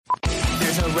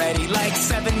There's already like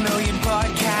 7 million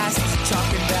podcasts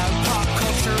talking about pop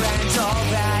culture and all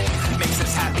that. Makes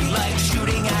us happy like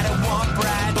shooting at a womp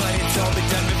rat, but it's all been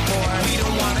done before. We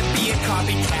don't want to be a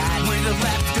copycat. We're the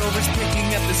leftovers picking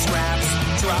up the scraps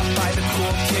dropped by the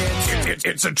cool kids.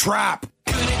 It's a trap.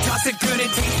 Good at toss it, good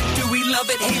at taste it. Do we love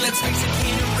it? Hey, let's face it,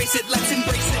 can't erase it. Let's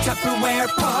embrace the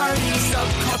Tupperware party.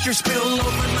 Subculture spill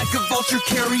over like a vulture.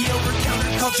 Carry over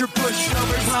counterculture,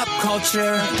 pushovers, pop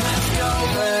culture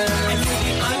leftovers. And for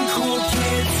the uncool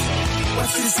kids,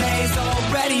 what's to say has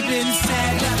already been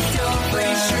said. Leftovers.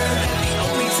 Pretty sure that the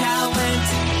only talent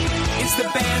is the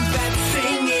band that's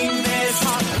singing this.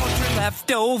 Pop culture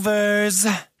leftovers.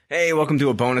 Hey, welcome to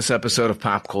a bonus episode of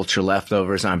Pop Culture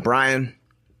Leftovers. I'm Brian.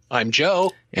 I'm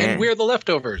Joe, and we're the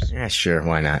leftovers. Yeah, sure,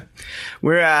 why not?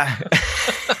 We're, I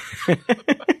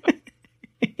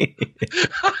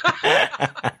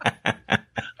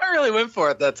really went for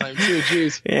it that time, too,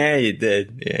 jeez. Yeah, you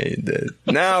did.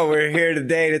 No, we're here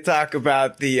today to talk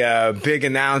about the big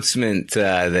announcement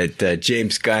that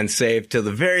James Gunn saved till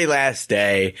the very last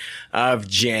day of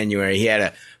January. He had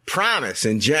a promise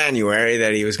in January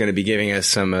that he was going to be giving us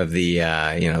some of the,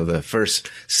 the first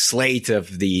slate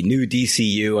of the new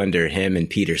DCU under him and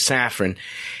Peter Safran,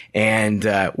 and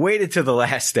waited till the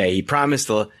last day. He promised,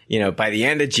 by the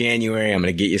end of January, I'm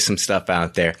going to get you some stuff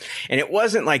out there. And it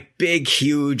wasn't like big,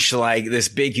 huge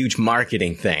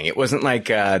marketing thing. It wasn't like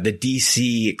the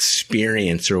DC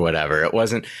experience or whatever. It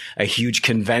wasn't a huge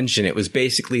convention. It was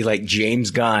basically like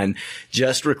James Gunn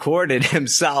just recorded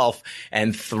himself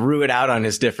and threw it out on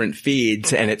his different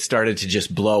feeds, and it started to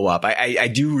just blow up. I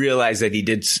do realize that he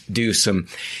did do some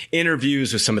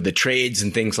interviews with some of the trades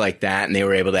and things like that, and they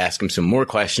were able to ask him some more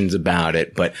questions about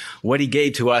it. But what he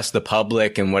gave to us, the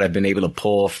public, and what I've been able to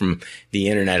pull from the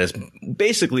internet is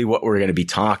basically what we're going to be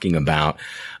talking about.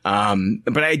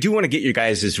 But I do want to get your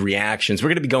guys' reactions. We're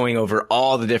going to be going over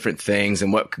all the different things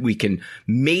and what we can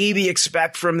maybe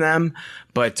expect from them.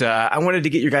 But I wanted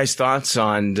to get your guys' thoughts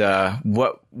on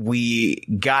what we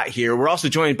got here. We're also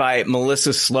joined by Melissa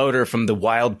Sloter from the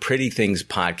Wild Pretty Things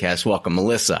podcast. Welcome,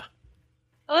 Melissa.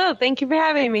 Hello. Thank you for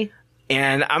having me.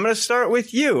 And I'm going to start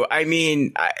with you. I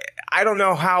mean, I don't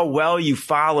know how well you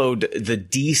followed the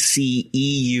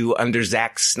DCEU under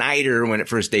Zack Snyder when it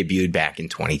first debuted back in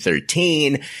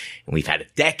 2013. And we've had a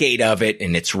decade of it,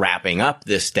 and it's wrapping up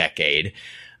this decade.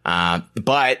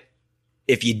 But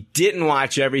if you didn't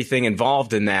watch everything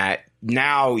involved in that,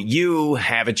 now you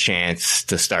have a chance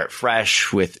to start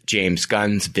fresh with James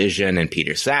Gunn's vision and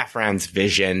Peter Safran's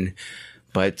vision.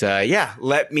 But,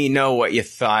 let me know what you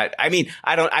thought. I mean,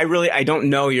 I don't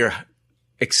know your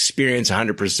experience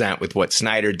 100% with what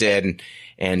Snyder did.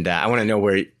 And I want to know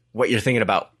what you're thinking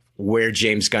about where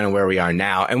James Gunn and where we are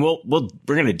now. And we're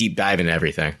going to deep dive into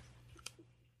everything.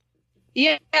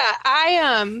 Yeah,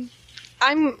 I'm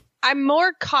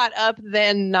more caught up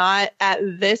than not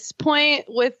at this point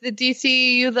with the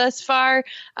DCU thus far.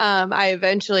 I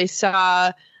eventually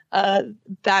saw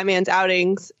Batman's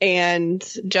outings and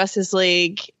Justice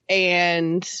League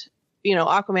and,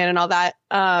 Aquaman and all that.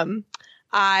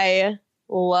 I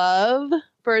love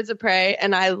Birds of Prey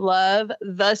and I love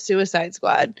the Suicide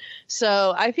Squad.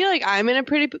 So I feel like I'm in a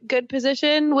pretty good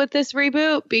position with this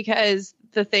reboot because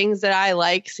the things that I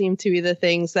like seem to be the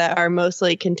things that are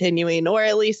mostly continuing, or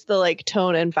at least the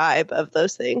tone and vibe of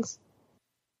those things.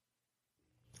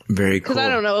 Very cool. Because I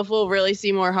don't know if we'll really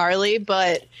see more Harley,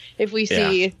 but if we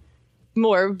see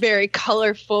more very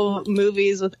colorful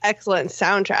movies with excellent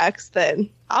soundtracks, then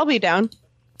I'll be down.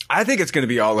 I think it's going to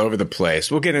be all over the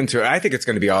place. We'll get into it. I think it's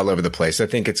going to be all over the place. I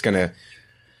think they're going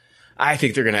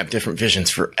to have different visions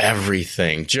for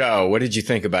everything. Joe, what did you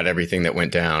think about everything that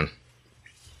went down?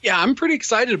 Yeah, I'm pretty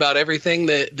excited about everything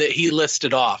that he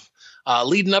listed off.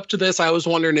 Leading up to this, I was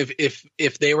wondering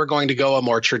if they were going to go a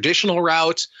more traditional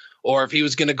route or if he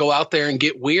was going to go out there and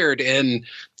get weird. And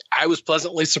I was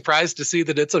pleasantly surprised to see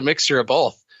that it's a mixture of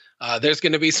both. There's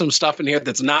going to be some stuff in here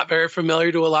that's not very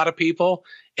familiar to a lot of people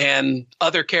and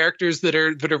other characters that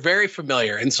are very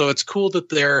familiar. And so it's cool that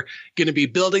they're going to be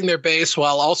building their base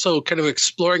while also kind of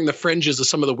exploring the fringes of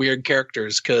some of the weird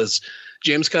characters, because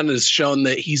James Gunn has shown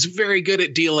that he's very good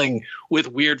at dealing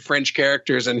with weird French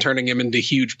characters and turning them into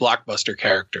huge blockbuster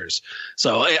characters.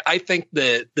 So I think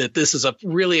that this is a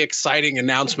really exciting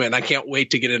announcement. I can't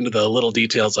wait to get into the little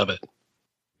details of it.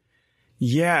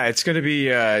 Yeah, it's going to be,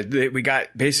 we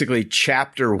got basically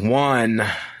chapter 1,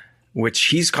 which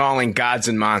he's calling Gods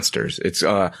and Monsters. It's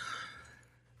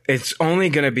only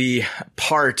going to be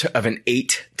part of an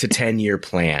 8 to 10 year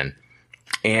plan.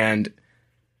 And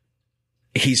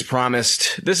he's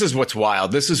promised, this is what's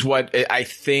wild. This is what I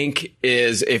think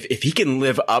is, if he can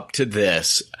live up to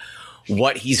this,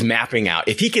 what he's mapping out,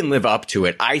 if he can live up to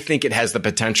it, I think it has the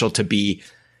potential to be,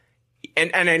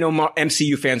 and I know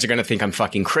MCU fans are going to think I'm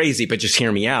fucking crazy, but just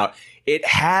hear me out. It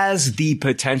has the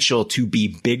potential to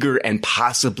be bigger and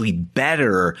possibly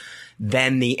better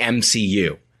than the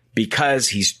MCU because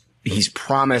he's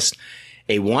promised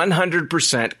a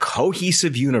 100%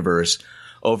 cohesive universe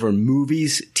over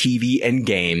movies, TV, and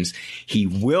games. He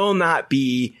will not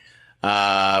be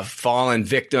fallen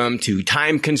victim to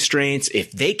time constraints.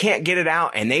 If they can't get it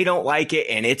out and they don't like it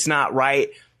and it's not right,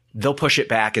 they'll push it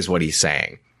back is what he's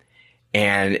saying.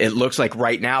 And it looks like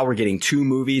right now we're getting 2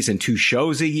 movies and 2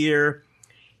 shows a year.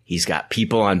 He's got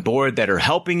people on board that are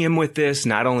helping him with this.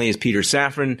 Not only is Peter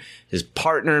Safran, his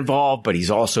partner, involved, but he's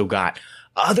also got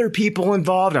other people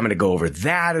involved. I'm going to go over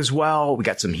that as well. We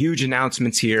got some huge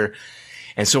announcements here.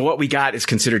 And so what we got is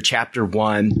considered Chapter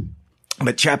 1.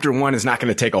 But Chapter 1 is not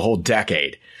going to take a whole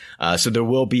decade. So there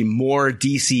will be more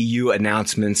DCU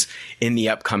announcements in the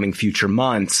upcoming future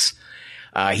months.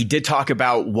 He did talk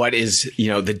about what is,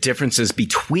 the differences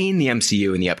between the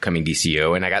MCU and the upcoming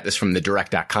DCU. And I got this from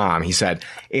thedirect.com. He said,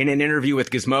 in an interview with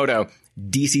Gizmodo,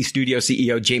 DC Studio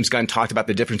CEO James Gunn talked about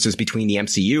the differences between the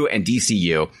MCU and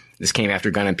DCU. This came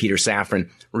after Gunn and Peter Safran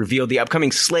revealed the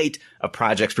upcoming slate of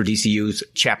projects for DCU's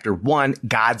Chapter 1,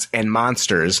 Gods and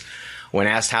Monsters. When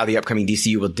asked how the upcoming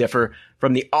DCU will differ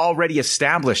from the already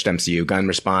established MCU, Gunn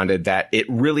responded that it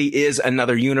really is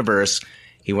another universe.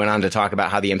 He went on to talk about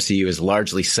how the MCU is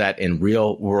largely set in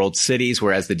real-world cities,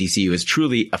 whereas the DCU is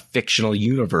truly a fictional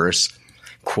universe.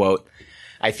 Quote,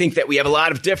 I think that we have a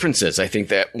lot of differences. I think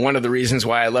that one of the reasons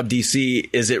why I love DC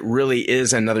is it really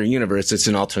is another universe. It's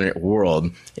an alternate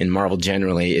world. In Marvel,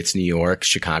 generally, it's New York,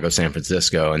 Chicago, San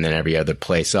Francisco, and then every other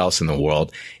place else in the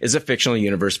world is a fictional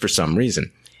universe for some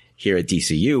reason. Here at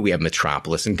DCU, we have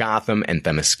Metropolis and Gotham and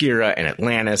Themyscira and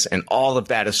Atlantis, and all of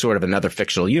that is sort of another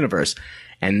fictional universe.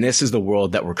 And this is the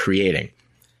world that we're creating.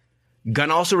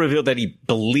 Gunn also revealed that he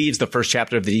believes the first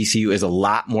chapter of the DCU is a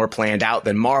lot more planned out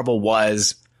than Marvel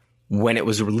was when it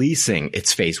was releasing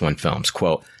its Phase 1 films.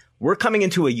 Quote, we're coming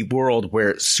into a world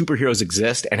where superheroes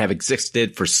exist and have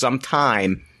existed for some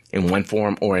time in one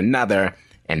form or another,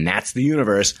 and that's the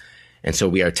universe. And so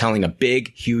we are telling a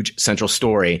big, huge central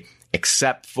story,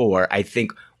 except for I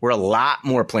think we're a lot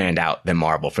more planned out than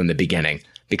Marvel from the beginning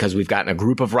because we've gotten a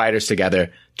group of writers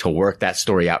together to work that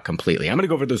story out completely. I'm going to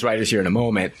go over those writers here in a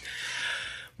moment.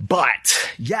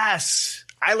 But yes,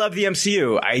 I love the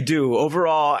MCU. I do.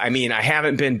 Overall, I mean, I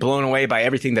haven't been blown away by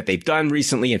everything that they've done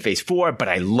recently in Phase 4, but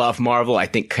I love Marvel. I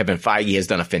think Kevin Feige has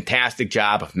done a fantastic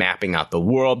job of mapping out the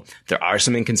world. There are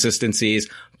some inconsistencies,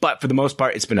 but for the most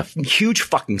part, it's been a huge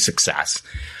fucking success.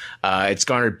 It's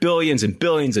garnered billions and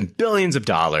billions and billions of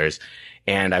dollars.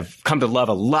 And I've come to love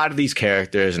a lot of these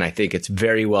characters, and I think it's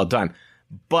very well done.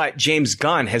 But James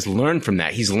Gunn has learned from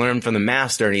that. He's learned from the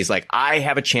master, and he's like, I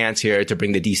have a chance here to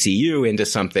bring the DCU into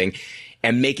something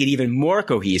and make it even more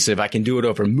cohesive. I can do it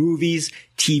over movies,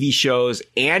 TV shows,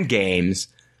 and games.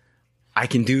 I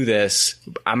can do this.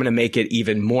 I'm going to make it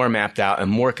even more mapped out and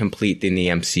more complete than the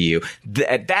MCU.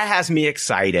 That has me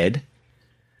excited.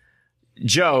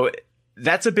 Joe,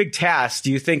 that's a big task.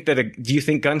 Do you think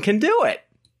Gunn can do it?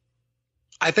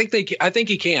 I think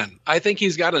he can. I think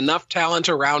he's got enough talent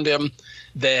around him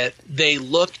that they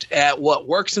looked at what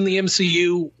works in the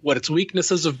MCU, what its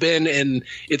weaknesses have been, and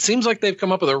it seems like they've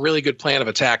come up with a really good plan of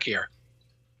attack here.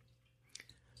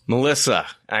 Melissa,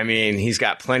 I mean, he's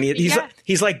got plenty of,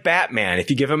 he's like Batman. If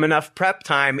you give him enough prep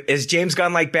time, is James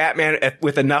Gunn like Batman?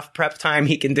 With enough prep time,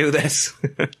 he can do this?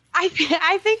 I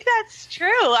think that's true.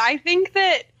 I think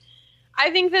that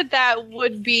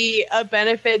would be a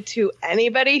benefit to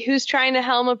anybody who's trying to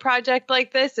helm a project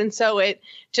like this. And so it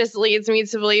just leads me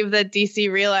to believe that DC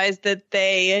realized that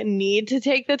they need to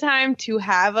take the time to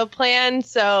have a plan.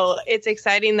 So it's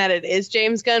exciting that it is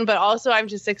James Gunn, but also I'm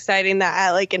just excited that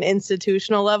at like an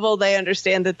institutional level, they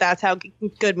understand that that's how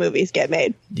good movies get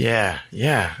made. Yeah,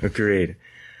 agreed.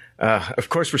 Of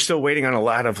course, we're still waiting on a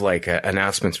lot of like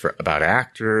announcements about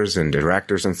actors and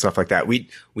directors and stuff like that. We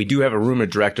do have a rumored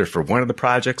director for one of the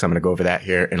projects. I'm going to go over that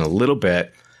here in a little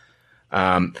bit.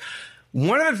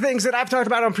 One of the things that I've talked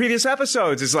about on previous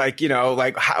episodes is like,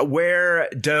 where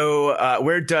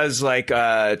does like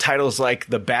titles like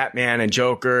the Batman and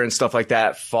Joker and stuff like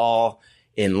that fall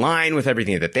in line with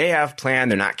everything that they have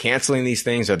planned? They're not canceling these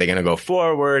things. Are they going to go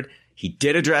forward? He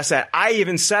did address that. I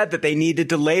even said that they needed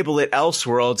to label it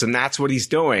Elseworlds, and that's what he's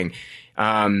doing.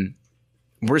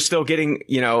 We're still getting,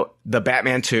 the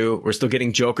Batman 2. We're still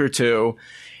getting Joker 2.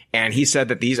 And he said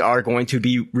that these are going to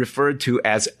be referred to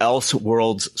as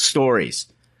Elseworlds stories.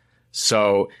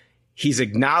 So he's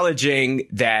acknowledging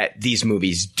that these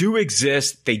movies do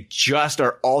exist. They just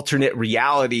are alternate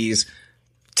realities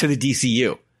to the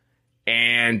DCU.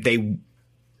 And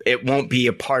it won't be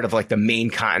a part of like the main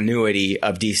continuity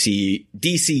of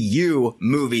DCU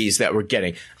movies that we're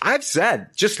getting. I've said,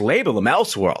 just label them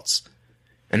Elseworlds.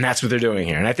 And that's what they're doing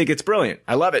here. And I think it's brilliant.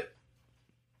 I love it.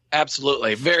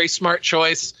 Absolutely. Very smart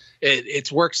choice.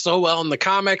 It's worked so well in the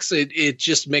comics. It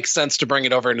just makes sense to bring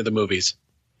it over into the movies.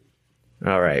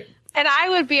 All right. And I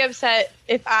would be upset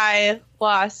if I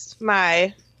lost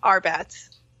my R-Bats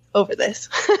over this.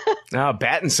 Oh,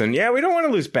 Pattinson. Yeah, we don't want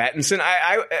to lose Pattinson.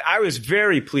 I was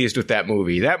very pleased with that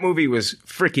movie. That movie was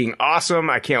freaking awesome.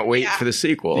 I can't wait for the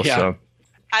sequel. Yeah. So.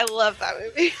 I love that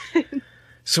movie.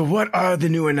 So what are the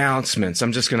new announcements?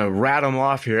 I'm just going to rattle them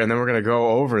off here, and then we're going to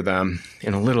go over them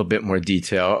in a little bit more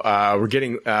detail. We're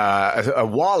getting a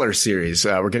Waller series.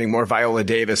 We're getting more Viola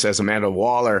Davis as Amanda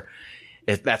Waller.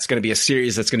 That's going to be a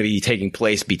series that's going to be taking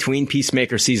place between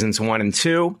Peacemaker seasons 1 and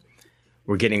 2.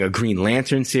 We're getting a Green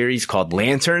Lantern series called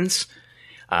Lanterns.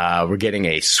 We're getting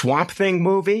a Swamp Thing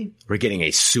movie. We're getting a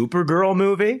Supergirl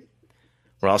movie.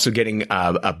 We're also getting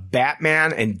a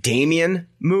Batman and Damian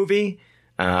movie.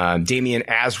 Damian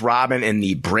as Robin in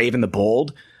the Brave and the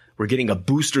Bold. We're getting a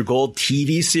Booster Gold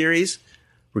TV series.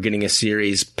 We're getting a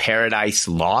series Paradise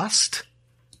Lost,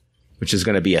 which is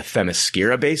going to be a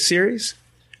Themyscira-based series.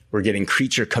 We're getting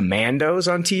Creature Commandos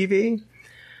on TV.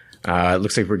 It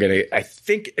looks like we're going to, I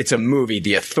think it's a movie,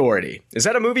 The Authority. Is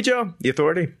that a movie, Joe? The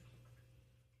Authority?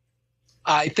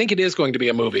 I think it is going to be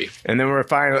a movie. And then we're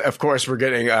finally, of course, we're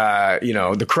getting,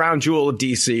 the crown jewel of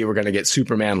DC. We're going to get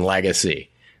Superman Legacy.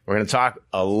 We're going to talk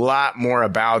a lot more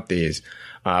about these.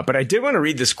 But I did want to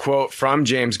read this quote from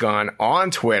James Gunn on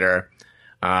Twitter.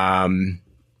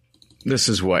 This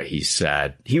is what he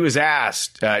said. He was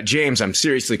asked, James, I'm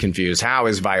seriously confused. How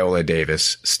is Viola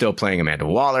Davis still playing Amanda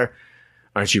Waller?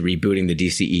 Aren't you rebooting the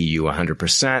DCEU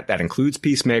 100%? That includes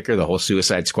Peacemaker, the whole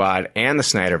Suicide Squad, and the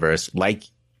Snyderverse. Like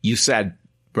you said,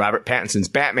 Robert Pattinson's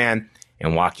Batman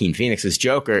and Joaquin Phoenix's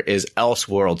Joker is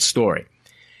Elseworlds' story.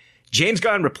 James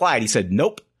Gunn replied, he said,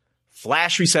 nope.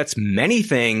 Flash resets many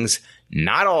things,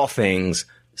 not all things.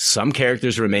 Some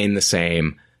characters remain the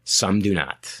same, some do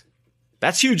not.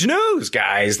 That's huge news,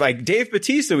 guys. Like Dave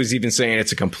Bautista was even saying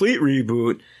it's a complete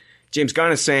reboot. James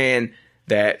Gunn is saying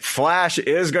that Flash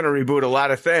is going to reboot a lot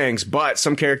of things, but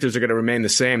some characters are going to remain the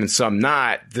same and some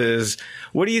not.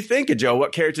 What do you think, Joe?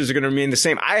 What characters are going to remain the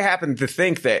same? I happen to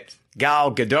think that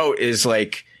Gal Gadot is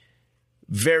like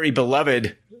very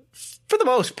beloved for the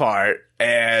most part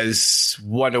as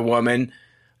Wonder Woman.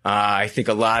 I think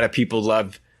a lot of people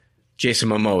love Jason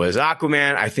Momoa as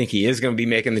Aquaman. I think he is going to be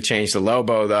making the change to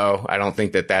Lobo, though. I don't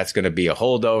think that that's going to be a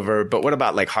holdover. But what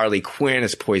about like Harley Quinn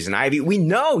as Poison Ivy? We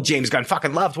know James Gunn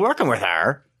fucking loved working with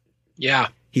her. Yeah.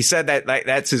 He said that like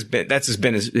that's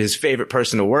been his favorite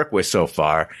person to work with so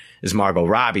far is Margot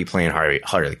Robbie playing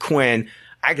Harley Quinn.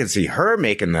 I can see her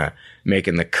making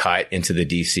the cut into the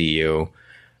DCU.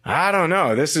 I don't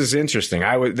know. This is interesting.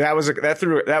 That was a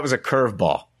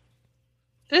curveball.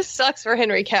 This sucks for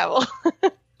Henry Cavill.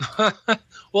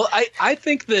 Well, I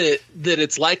think that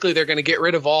it's likely they're going to get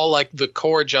rid of all like the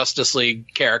core Justice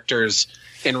League characters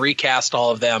and recast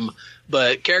all of them,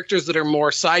 but characters that are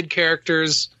more side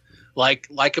characters like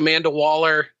Amanda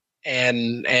Waller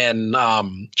and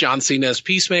John Cena as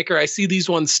Peacemaker, I see these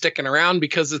ones sticking around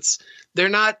because they're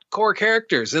not core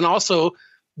characters, and also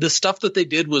the stuff that they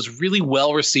did was really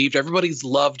well received. Everybody's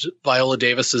loved Viola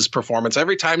Davis's performance.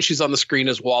 Every time she's on the screen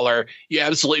as Waller, you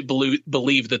absolutely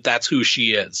believe that that's who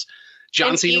she is.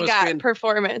 John Cena was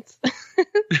performance.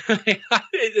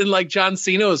 And like John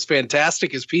Cena was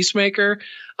fantastic as Peacemaker.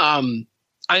 I'm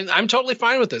totally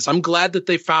fine with this. I'm glad that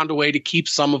they found a way to keep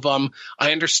some of them.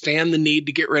 I understand the need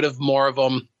to get rid of more of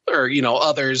them or,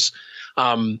 others.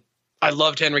 I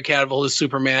loved Henry Cavill as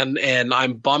Superman, and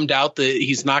I'm bummed out that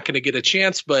he's not going to get a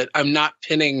chance, but I'm not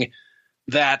pinning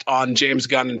that on James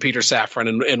Gunn and Peter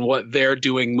Safran and what they're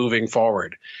doing moving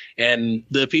forward. And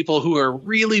the people who are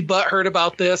really butthurt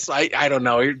about this, I don't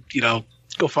know,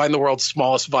 go find the world's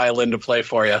smallest violin to play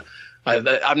for you.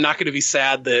 I'm not going to be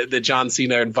sad that John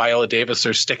Cena and Viola Davis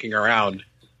are sticking around.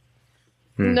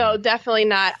 No, definitely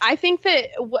not. I think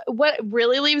that what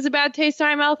really leaves a bad taste in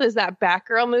my mouth is that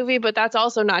Batgirl movie, but that's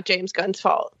also not James Gunn's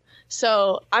fault.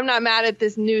 So I'm not mad at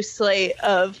this new slate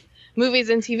of movies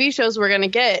and TV shows we're going to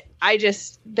get.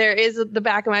 There is the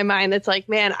back of my mind that's like,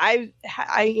 man, I'm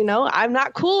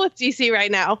not cool with DC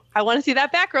right now. I want to see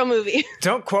that Batgirl movie.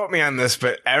 Don't quote me on this,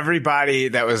 but everybody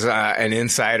that was an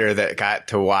insider that got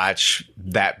to watch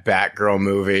that Batgirl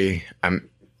movie,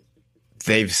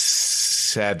 they've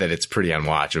said that it's pretty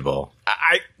unwatchable.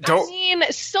 don't. I mean,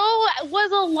 so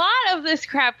was a lot of this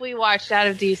crap we watched out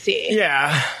of DC.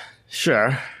 Yeah,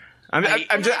 sure.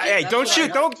 Hey, don't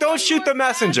shoot the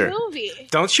messenger.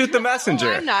 Don't shoot the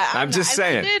messenger. I'm not. I'm just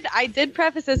saying. I did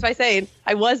preface this by saying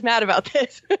I was mad about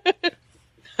this.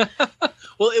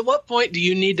 Well, at what point do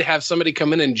you need to have somebody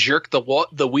come in and jerk the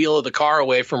wheel of the car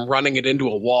away from running it into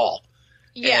a wall?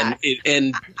 Yeah.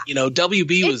 And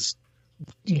WB was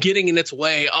getting in its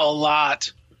way a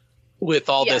lot with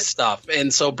all this stuff.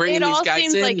 And so bringing these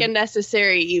guys in. It all seems like a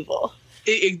necessary evil.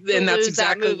 And that's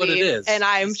exactly what it is. And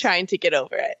I'm trying to get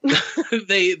over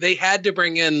it. They had to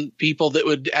bring in people that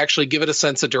would actually give it a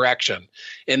sense of direction.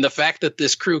 And the fact that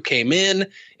this crew came in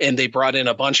and they brought in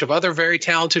a bunch of other very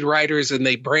talented writers and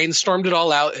they brainstormed it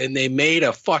all out and they made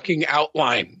a fucking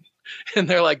outline. And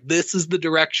they're like, this is the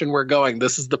direction we're going.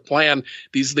 This is the plan.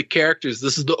 These are the characters.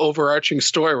 This is the overarching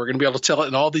story. We're going to be able to tell it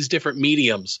in all these different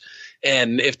mediums.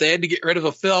 And if they had to get rid of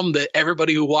a film that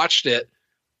everybody who watched it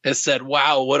has said,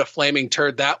 wow, what a flaming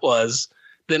turd that was,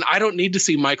 then I don't need to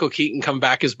see Michael Keaton come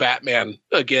back as Batman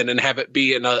again and have it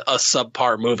be in a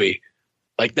subpar movie.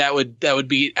 Like that would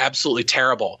be absolutely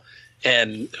terrible.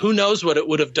 And who knows what it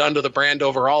would have done to the brand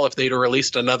overall if they'd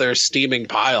released another steaming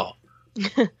pile.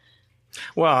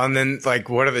 Well, and then like,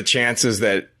 what are the chances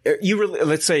that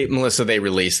let's say, Melissa, they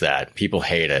release that, people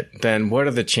hate it. Then what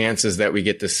are the chances that we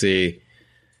get to see?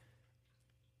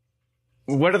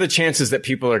 What are the chances that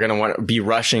people are going to want to be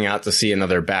rushing out to see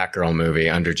another Batgirl movie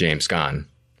under James Gunn?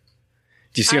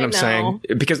 Do you see what I'm saying?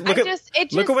 Because look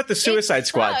at what the Suicide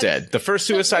Squad did. The first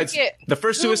Suicide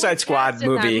Squad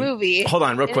movie. Hold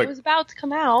on, real quick. It was about to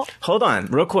come out. Hold on,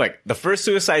 real quick. The first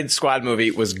Suicide Squad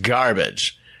movie was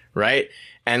garbage, right?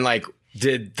 And like,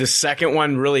 did the second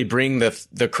one really bring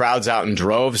the crowds out in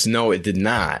droves? No, it did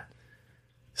not.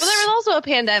 Well, there was also a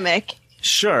pandemic.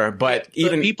 Sure, but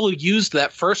even people used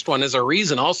that first one as a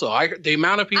reason. Also, the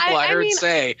amount of people I heard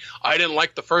say, "I didn't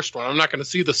like the first one. I'm not going to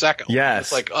see the second one." Yes,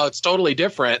 it's like, oh, it's totally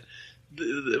different.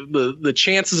 The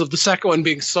chances of the second one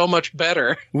being so much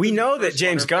better. We know that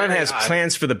James Gunn has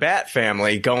plans for the Bat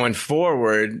family going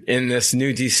forward in this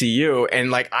new DCU,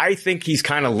 and like I think he's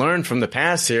kind of learned from the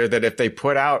past here that if they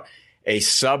put out a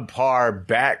subpar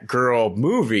Batgirl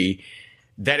movie,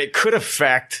 that it could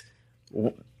affect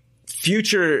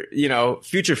future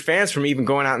fans from even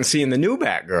going out and seeing the new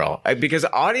Batgirl, because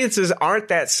audiences aren't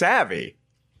that savvy.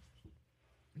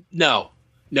 No,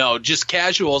 just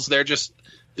casuals. They're just,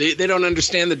 they don't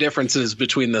understand the differences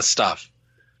between this stuff.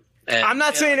 And I'm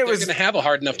not saying they're going to have a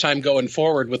hard enough time going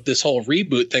forward with this whole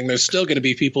reboot thing. There's still going to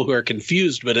be people who are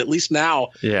confused, but at least now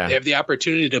they have the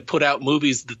opportunity to put out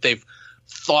movies that they've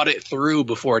thought it through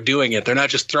before doing it. They're not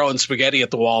just throwing spaghetti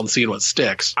at the wall and seeing what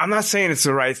sticks. I'm not saying it's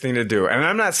the right thing to do, and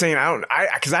I'm not saying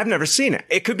because I've never seen it.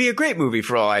 It could be a great movie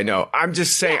for all I know. I'm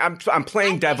just saying I'm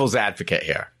playing devil's advocate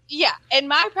here. Yeah, and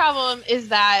my problem is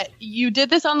that you did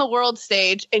this on the world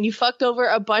stage and you fucked over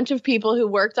a bunch of people who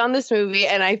worked on this movie,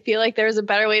 and I feel like there's a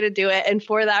better way to do it, and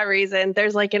for that reason,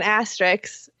 there's like an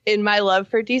asterisk in my love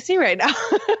for DC right now.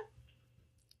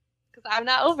 Because I'm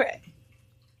not over it.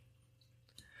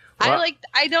 Well,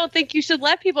 I don't think you should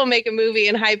let people make a movie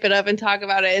and hype it up and talk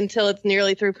about it until it's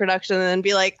nearly through production and then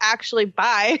be like, actually,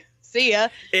 bye, see ya.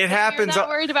 It happens. You're not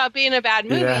worried about being a bad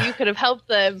movie. Yeah. You could have helped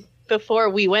them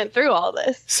before we went through all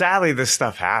this. Sadly, this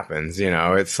stuff happens.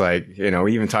 It's like,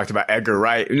 we even talked about Edgar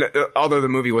Wright. Although the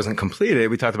movie wasn't completed,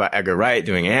 we talked about Edgar Wright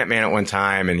doing Ant-Man at one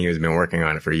time, and he has been working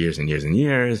on it for years and years and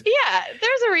years. Yeah,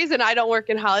 there's a reason I don't work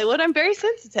in Hollywood. I'm very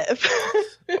sensitive.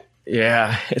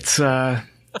 Yeah, it's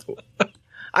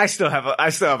I still have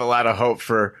a lot of hope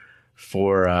for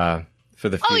the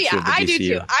future. Oh yeah, of the DCU. I do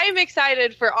too. I'm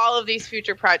excited for all of these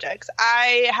future projects.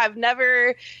 I have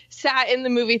never sat in the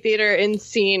movie theater and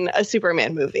seen a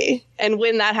Superman movie, and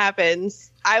when that happens,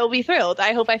 I will be thrilled.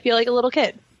 I hope I feel like a little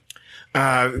kid.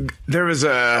 There was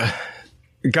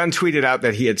Gunn tweeted out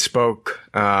that he had spoke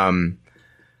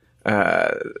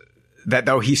that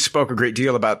though he spoke a great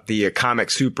deal about the comic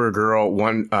Supergirl,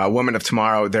 Woman of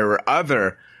Tomorrow, there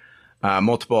were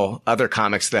multiple other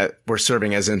comics that were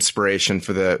serving as inspiration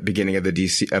for the beginning of the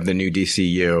new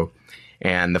DCU.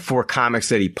 And the 4 comics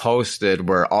that he posted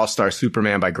were All-Star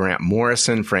Superman by Grant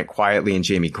Morrison, Frank Quitely, and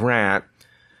Jamie Grant.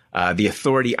 The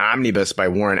Authority Omnibus by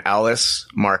Warren Ellis,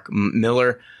 Mark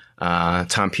Miller,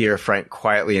 Tom Pierre, Frank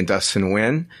Quitely, and Dustin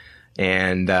Nguyen.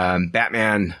 And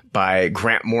Batman by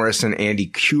Grant Morrison, Andy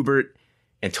Kubert,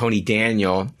 and Tony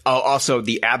Daniel. Oh, also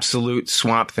The Absolute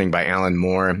Swamp Thing by Alan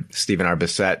Moore, Stephen R.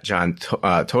 Bissett, John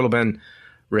Totleben,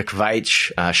 Rick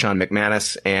Veitch, Sean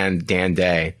McManus, and Dan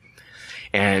Day.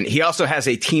 And he also has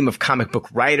a team of comic book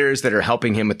writers that are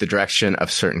helping him with the direction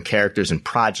of certain characters and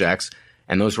projects.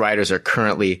 And those writers are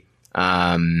currently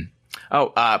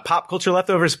Pop Culture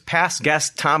Leftovers past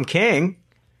guest Tom King.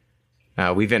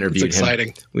 We've interviewed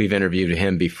him. We've interviewed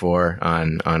him before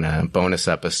on a bonus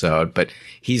episode, but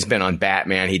he's been on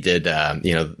Batman. He did,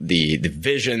 the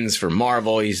Visions for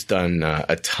Marvel. He's done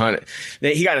a ton.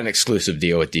 He got an exclusive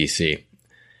deal with DC.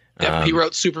 Yeah, he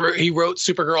wrote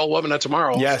Supergirl, Woman of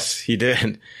Tomorrow. Yes, he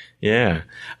did. Yeah.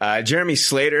 Jeremy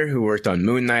Slater, who worked on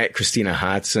Moon Knight, Christina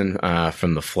Hodson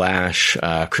from The Flash,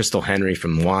 Crystal Henry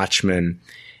from Watchmen,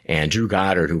 and Drew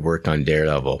Goddard, who worked on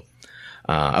Daredevil.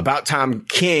 About Tom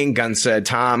King, Gunn said,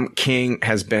 Tom King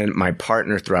has been my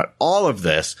partner throughout all of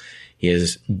this. He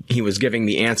was giving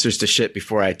me answers to shit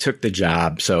before I took the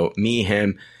job. So me,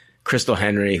 him, Crystal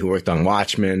Henry, who worked on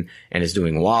Watchmen and is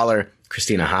doing Waller,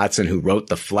 Christina Hodson, who wrote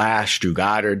The Flash, Drew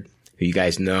Goddard, who you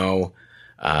guys know,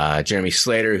 Jeremy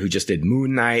Slater, who just did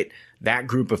Moon Knight, that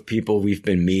group of people we've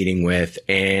been meeting with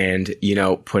and,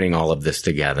 putting all of this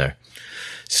together.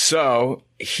 So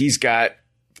he's got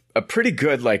a pretty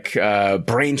good,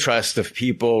 brain trust of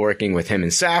people working with him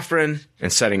and Safran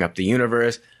and setting up the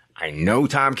universe. I know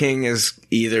Tom King is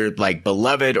either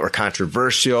beloved or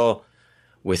controversial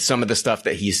with some of the stuff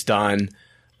that he's done.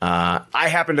 I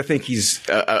happen to think he's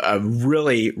a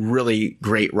really, really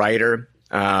great writer.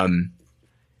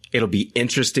 It'll be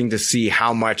interesting to see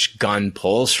how much Gunn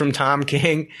pulls from Tom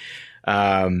King,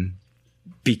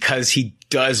 because he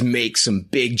does make some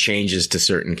big changes to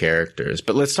certain characters.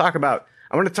 But let's talk about,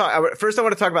 I want to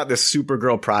talk about this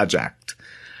Supergirl project.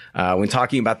 When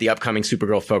talking about the upcoming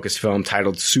Supergirl focused film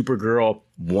titled Supergirl,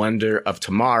 Wonder of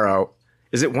Tomorrow.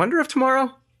 Is it Wonder of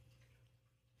Tomorrow?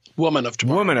 Woman of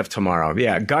Tomorrow. Woman of Tomorrow.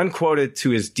 Yeah. Gunn quoted to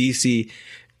DC.com.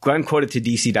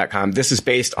 This is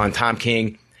based on Tom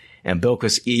King and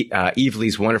Bilquis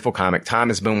Evely's wonderful comic. Tom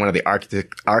has been one of the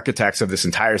architects of this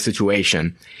entire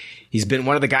situation. He's been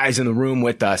one of the guys in the room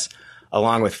with us,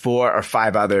 along with 4 or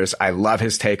 5 others. I love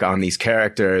his take on these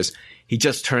characters. He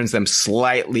just turns them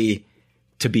slightly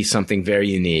to be something very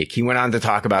unique. He went on to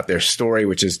talk about their story,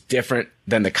 which is different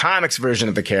than the comics version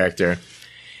of the character.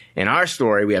 In our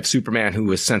story, we have Superman, who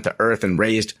was sent to Earth and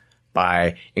raised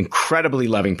by incredibly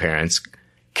loving parents.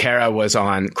 Kara was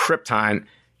on Krypton.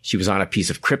 She was on a piece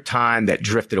of Krypton that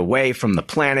drifted away from the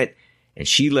planet, and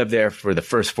she lived there for the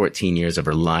first 14 years of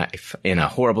her life in a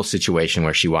horrible situation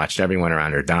where she watched everyone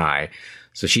around her die.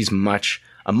 So she's a much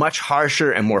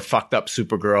harsher and more fucked up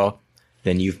Supergirl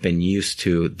than you've been used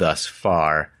to thus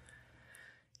far.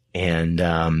 And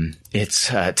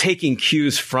it's taking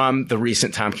cues from the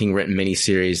recent Tom King written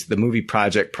miniseries. The movie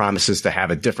project promises to have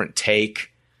a different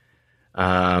take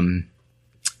than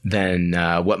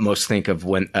what most think of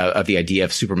when of the idea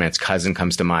of Superman's cousin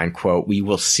comes to mind. Quote, we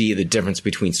will see the difference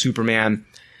between Superman,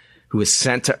 who was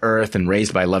sent to Earth and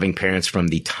raised by loving parents from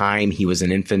the time he was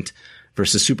an infant,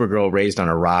 versus Supergirl raised on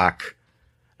a rock,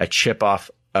 a chip off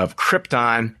of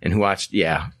Krypton, and who watched,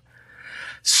 yeah.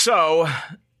 So,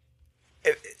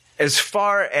 as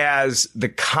far as the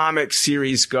comic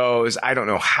series goes, I don't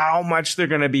know how much they're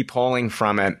going to be pulling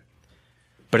from it,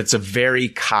 but it's a very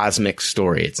cosmic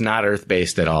story. It's not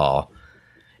Earth-based at all.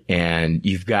 And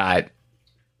you've got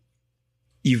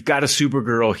a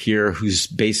Supergirl here who's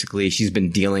basically, she's been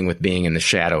dealing with being in the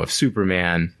shadow of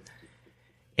Superman.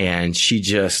 And she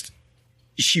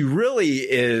really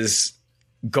is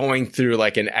going through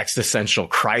like an existential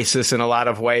crisis in a lot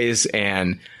of ways.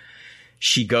 And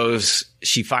she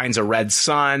finds a red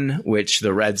sun, which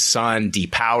the red sun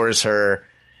depowers her.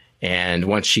 And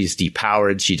once she's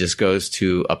depowered, she just goes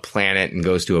to a planet and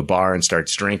goes to a bar and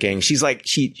starts drinking. She's like,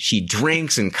 she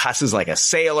drinks and cusses like a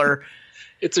sailor.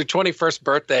 It's her 21st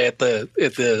birthday at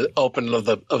the open of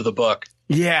the book.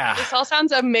 Yeah. This all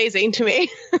sounds amazing to me.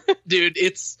 Dude,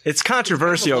 it's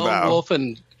controversial though.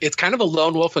 It's kind of a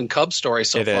lone wolf and cub story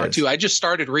so far is. too. I just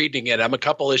started reading it. I'm a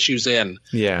couple issues in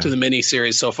to the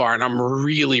miniseries so far, and I'm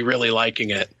really, really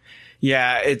liking it.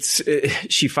 Yeah,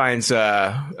 she finds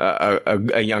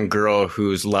a young girl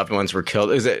whose loved ones were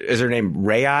killed. Is her name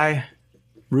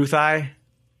Ruth-I?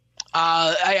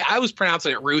 I was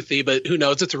pronouncing it Ruthie, but who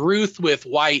knows? It's Ruth with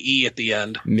Y-E at the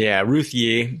end. Yeah, Ruth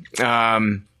Yi.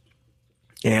 And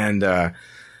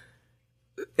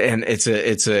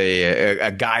it's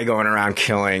a guy going around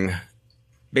killing.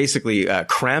 Basically,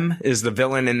 Krem is the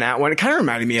villain in that one. It kind of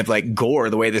reminded me of like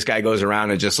Gore, the way this guy goes around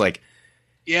and just like.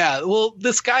 Yeah, well,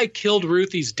 this guy killed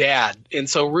Ruthie's dad, and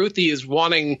so Ruthie is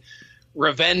wanting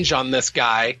revenge on this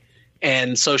guy,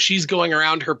 and so she's going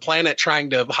around her planet trying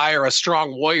to hire a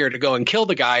strong warrior to go and kill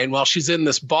the guy, and while she's in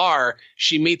this bar,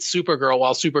 she meets Supergirl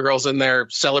while Supergirl's in there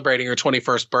celebrating her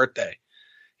 21st birthday.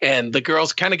 And the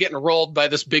girl's kind of getting rolled by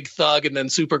this big thug, and then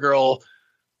Supergirl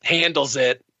handles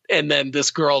it And then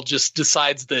this girl just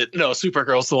decides that, no,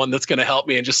 Supergirl's the one that's going to help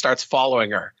me, and just starts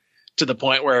following her to the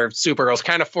point where Supergirl's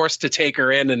kind of forced to take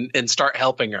her in and start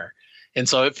helping her. And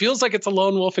so it feels like it's a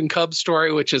lone wolf and cub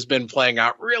story, which has been playing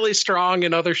out really strong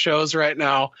in other shows right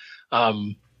now.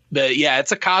 But yeah,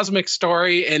 it's a cosmic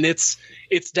story, and it's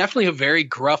definitely a very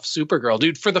gruff Supergirl.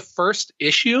 Dude, for the first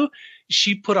issue,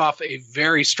 she put off a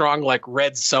very strong, like,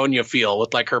 Red Sonja feel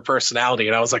with, like, her personality.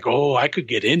 And I was like, oh, I could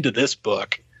get into this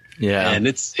book. Yeah. And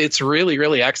it's really,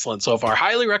 really excellent so far.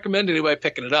 Highly recommend anybody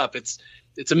picking it up. It's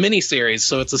a mini series,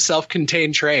 so it's a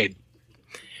self-contained trade.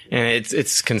 And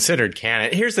it's considered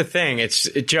canon. Here's the thing.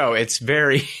 It's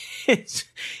very...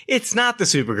 It's not the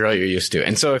Supergirl you're used to.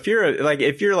 And so if you're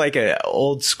like an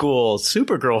old school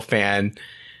Supergirl fan,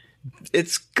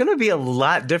 it's going to be a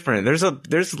lot different.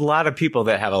 There's a lot of people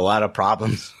that have a lot of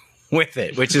problems with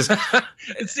it, which is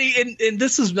see, and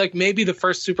this is like maybe the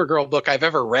first Supergirl book I've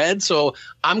ever read. So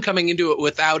I'm coming into it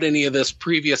without any of this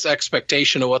previous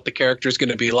expectation of what the character is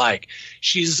going to be like.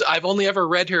 I've only ever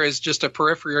read her as just a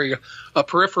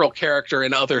peripheral character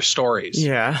in other stories.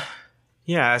 Yeah.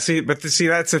 Yeah, that's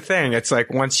the thing. It's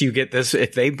like, once you get this,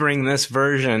 if they bring this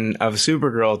version of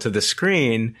Supergirl to the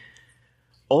screen,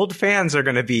 old fans are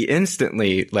going to be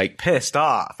instantly, like, pissed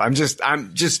off. I'm just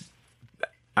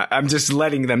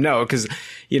letting them know, because,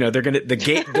 they're going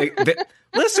to,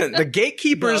 listen, the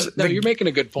gatekeepers. No, you're making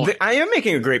a good point. I am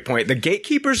making a great point. The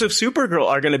gatekeepers of Supergirl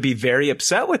are going to be very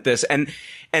upset with this, and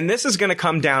this is going to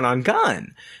come down on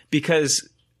Gunn, because,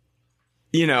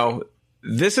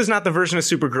 this is not the version of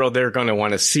Supergirl they're going to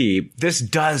want to see. This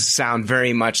does sound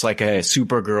very much like a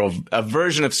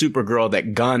version of Supergirl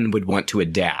that Gunn would want to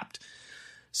adapt.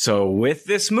 So with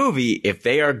this movie, if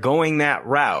they are going that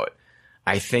route,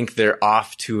 I think they're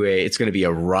off to it's going to be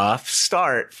a rough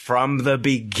start from the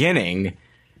beginning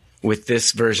with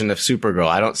this version of Supergirl.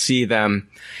 I don't see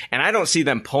them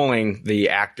pulling the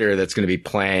actor that's going to be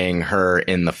playing her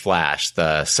in The Flash,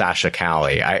 the Sasha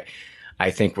Calle. I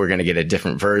think we're going to get a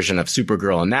different version of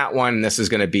Supergirl in that one. This is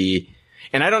going to be,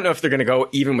 and I don't know if they're going to go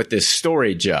even with this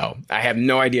story, Joe. I have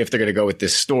no idea if they're going to go with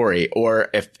this story, or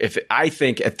if I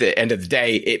think at the end of the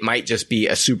day, it might just be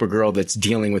a Supergirl that's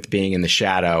dealing with being in the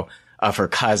shadow of her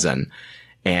cousin,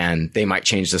 and they might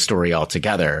change the story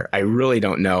altogether. I really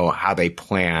don't know how they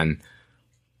plan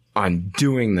on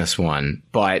doing this one,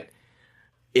 but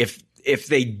if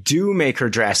they do make her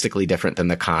drastically different than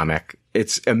the comic,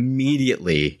 it's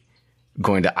immediately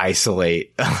going to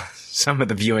isolate some of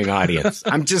the viewing audience.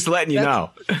 I'm just letting you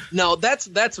know. No, that's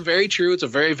very true. It's a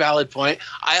very valid point.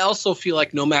 I also feel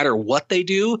like no matter what they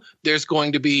do, there's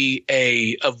going to be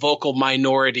a vocal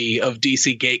minority of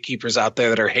DC gatekeepers out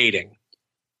there that are hating.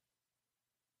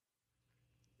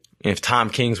 If Tom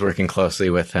King's working closely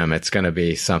with him, it's going to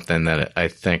be something that I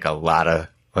think a lot of,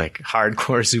 like,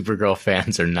 hardcore Supergirl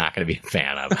fans are not going to be a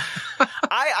fan of.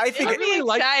 I think I'm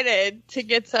really excited to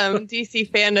get some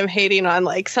DC fandom hating on,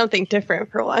 like, something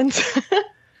different for once. Here's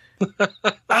the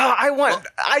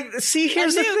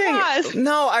thing.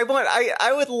 No,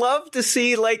 I would love to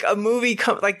see, like, a movie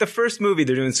like the first movie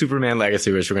they're doing, Superman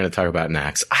Legacy, which we're going to talk about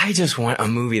next. I just want a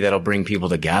movie that'll bring people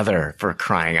together, for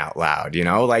crying out loud,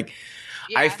 like.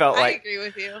 Yeah, I agree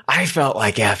with you. I felt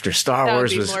like after Star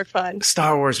Wars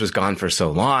was gone for so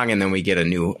long, and then we get a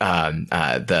new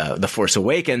the Force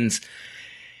Awakens,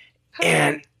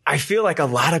 and I feel like a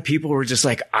lot of people were just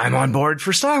like, I'm on board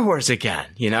for Star Wars again,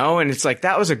 and it's like,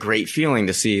 that was a great feeling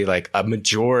to see, like, a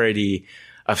majority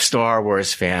of Star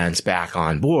Wars fans back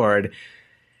on board,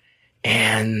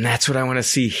 and that's what I want to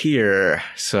see here.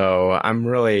 So I'm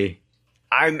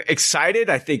excited.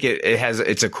 I think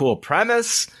it's a cool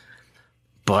premise.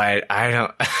 But I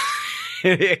don't,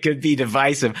 it could be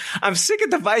divisive. I'm sick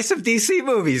of divisive DC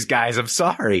movies, guys. I'm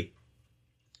sorry.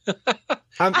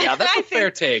 Yeah, that's a fair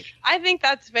take. I think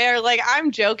that's fair. Like, I'm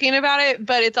joking about it,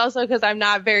 but it's also because I'm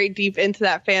not very deep into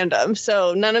that fandom.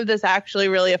 So none of this actually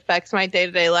really affects my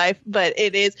day-to-day life. But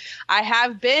I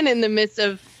have been in the midst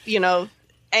of,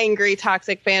 angry,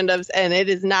 toxic fandoms, and it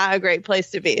is not a great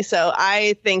place to be. So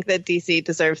I think that DC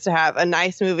deserves to have a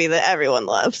nice movie that everyone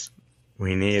loves.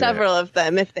 We need several of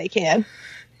them if they can.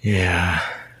 Yeah.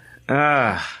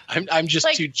 I'm just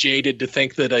too jaded to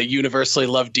think that a universally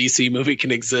loved DC movie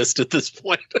can exist at this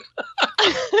point.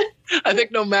 I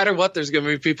think no matter what, there's going to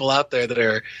be people out there that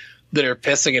are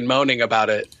pissing and moaning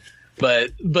about it.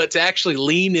 But to actually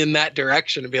lean in that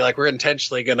direction and be like, we're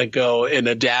intentionally going to go and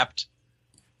adapt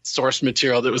source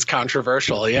material that was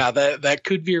controversial. Yeah, that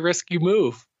could be a risky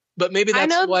move. But maybe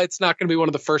that's why it's not going to be one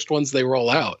of the first ones they roll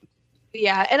out.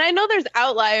 Yeah, and I know there's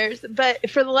outliers, but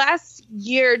for the last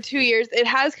year or 2 years, it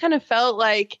has kind of felt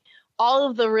like all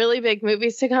of the really big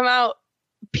movies to come out,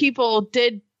 people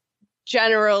did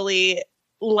generally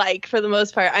like for the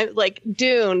most part. I'm like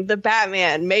Dune, The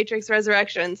Batman, Matrix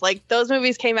Resurrections. Like those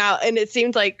movies came out and it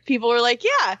seemed like people were like,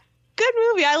 yeah, good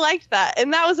movie. I liked that.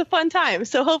 And that was a fun time.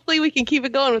 So hopefully we can keep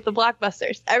it going with the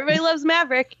blockbusters. Everybody loves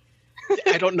Maverick.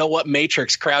 I don't know what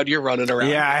Matrix crowd you're running around.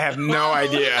 Yeah, I have no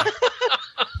idea.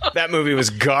 That movie was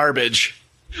garbage.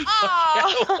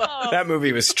 Oh. That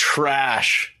movie was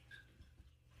trash.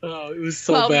 Oh, it was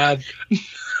so bad.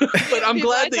 But I'm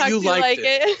glad that you liked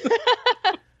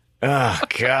it. Oh,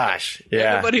 gosh.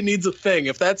 Yeah. Everybody needs a thing.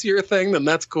 If that's your thing, then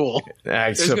that's cool.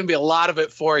 There's going to be a lot of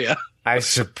it for you. I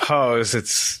suppose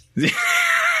it's... There's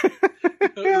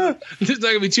not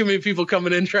going to be too many people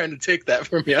coming in trying to take that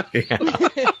from you.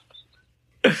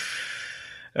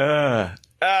 Yeah.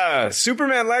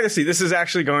 Superman Legacy. This is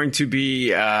actually going to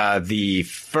be the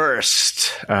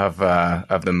first of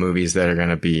the movies that are going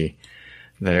to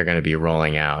be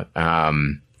rolling out.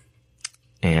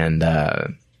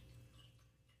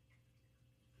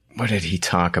 What did he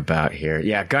talk about here?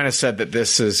 Yeah, Gunn has said that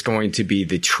this is going to be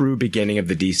the true beginning of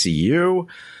the DCU.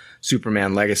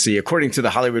 Superman Legacy. According to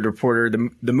the Hollywood Reporter,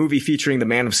 the movie featuring the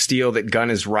Man of Steel that Gunn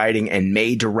is writing and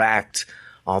may direct,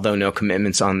 although no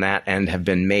commitments on that end have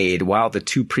been made. While the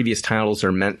two previous titles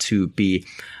are meant to be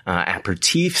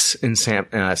aperitifs, in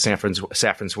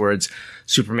Safran's words,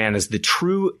 Superman is the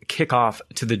true kickoff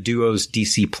to the duo's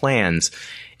DC plans.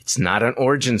 It's not an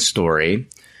origin story.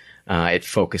 It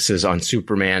focuses on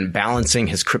Superman balancing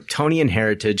his Kryptonian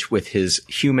heritage with his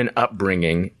human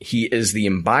upbringing. He is the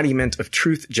embodiment of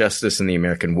truth, justice, and the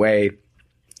American way.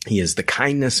 He is the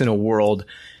kindness in a world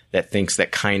that thinks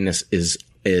that kindness is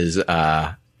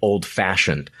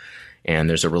old-fashioned. And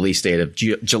there's a release date of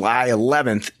July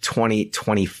 11th,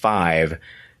 2025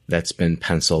 that's been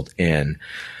penciled in.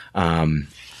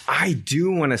 I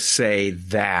do want to say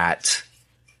that...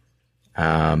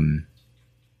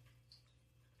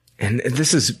 And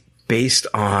this is based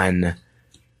on,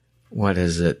 what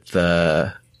is it?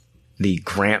 The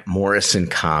Grant Morrison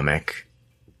comic,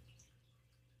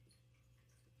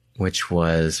 which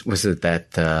was it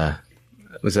that the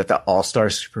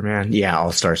All-Star Superman? Yeah,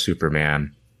 All-Star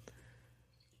Superman.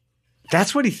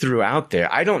 That's what he threw out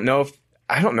there. I don't know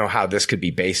how this could be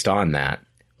based on that.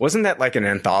 Wasn't that like an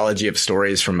anthology of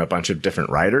stories from a bunch of different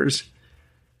writers?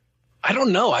 I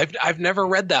don't know. I've never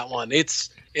read that one.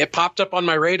 It popped up on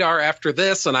my radar after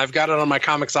this, and I've got it on my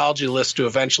Comixology list to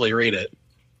eventually read it.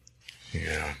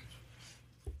 Yeah.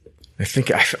 I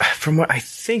think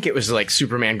it was like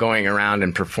Superman going around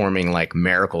and performing like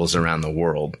miracles around the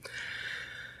world.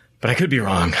 But I could be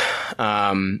wrong.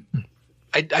 I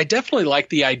definitely like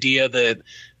the idea that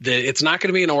it's not going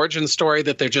to be an origin story,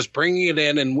 that they're just bringing it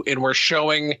in and we're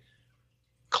showing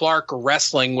Clark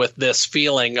wrestling with this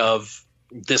feeling of,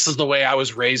 this is the way I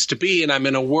was raised to be, and I'm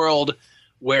in a world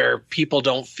where people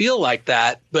don't feel like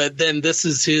that. But then this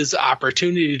is his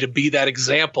opportunity to be that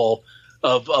example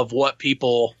of what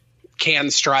people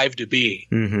can strive to be.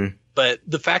 Mm-hmm. But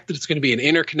the fact that it's going to be an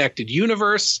interconnected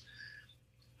universe,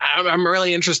 I'm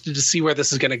really interested to see where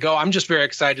this is going to go. I'm just very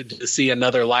excited to see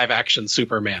another live action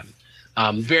Superman.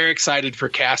 I'm very excited for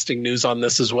casting news on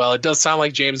this as well. It does sound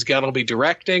like James Gunn will be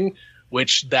directing,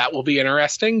 which that will be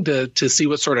interesting to see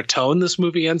what sort of tone this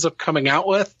movie ends up coming out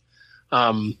with.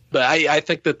 But I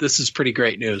think that this is pretty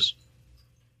great news.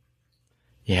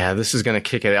 Yeah, this is going to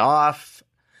kick it off.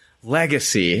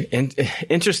 Legacy.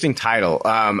 Interesting title.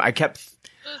 Is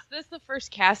this the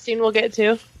first casting we'll get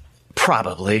to?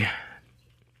 Probably.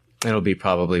 It'll be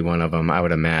probably one of them, I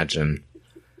would imagine.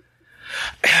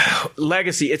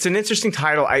 Legacy. It's an interesting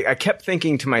title. I kept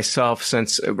thinking to myself,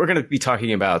 since we're going to be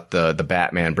talking about the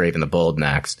Batman Brave and the Bold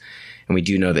next, and we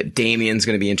do know that Damian's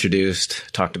going to be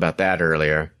introduced. Talked about that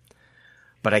earlier.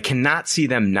 But I cannot see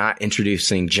them not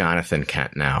introducing Jonathan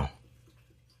Kent now.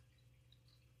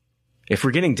 If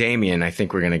we're getting Damian, I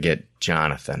think we're going to get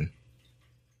Jonathan.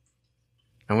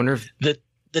 I wonder if...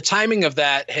 The timing of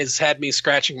that has had me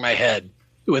scratching my head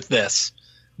with this.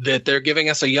 That they're giving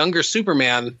us a younger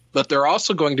Superman, but they're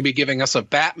also going to be giving us a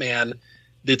Batman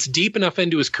that's deep enough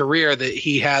into his career that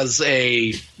he has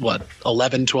a,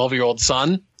 11, 12-year-old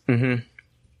son? Mm-hmm.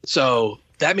 So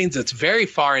that means it's very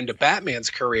far into Batman's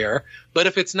career. But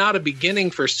if it's not a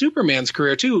beginning for Superman's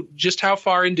career too, just how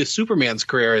far into Superman's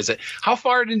career is it? How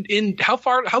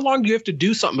long do you have to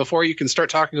do something before you can start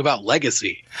talking about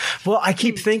legacy? Well, I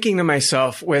keep thinking to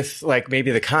myself with like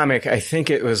maybe the comic, I think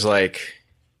it was like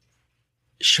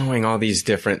showing all these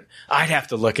different, I'd have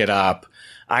to look it up.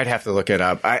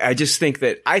 I just think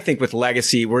with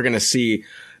Legacy, we're going to see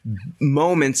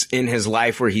moments in his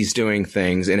life where he's doing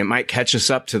things, and it might catch us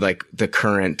up to like the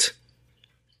current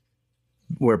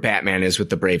where Batman is with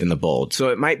the Brave and the Bold. So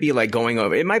it might be like going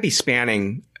over, it might be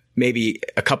spanning maybe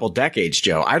a couple decades,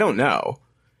 Joe. I don't know.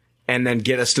 And then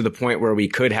get us to the point where we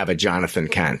could have a Jonathan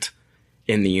Kent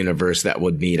in the universe that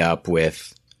would meet up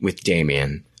with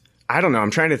Damian. I don't know. I'm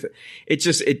trying to,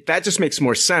 that just makes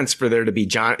more sense for there to be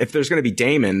if there's going to be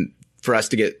Damon, for us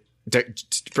to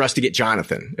get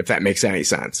Jonathan, if that makes any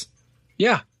sense.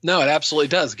 Yeah, no, it absolutely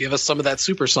does. Give us some of that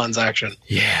Super Sons action.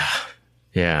 Yeah.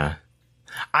 Yeah.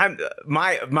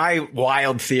 My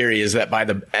wild theory is that by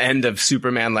the end of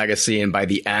Superman Legacy and by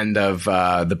the end of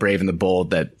The Brave and the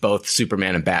Bold, that both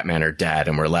Superman and Batman are dead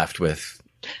and we're left with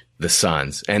the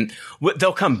Sons. And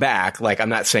they'll come back. Like, I'm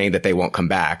not saying that they won't come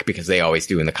back, because they always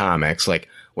do in the comics, like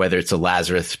whether it's a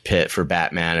Lazarus pit for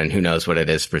Batman and who knows what it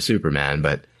is for Superman.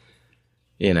 But,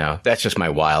 you know, that's just my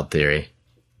wild theory.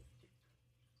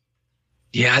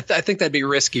 Yeah, I think that'd be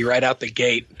risky right out the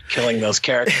gate, killing those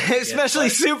characters. Especially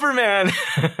Superman.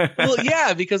 Well,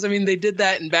 yeah, because, I mean, they did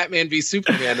that in Batman v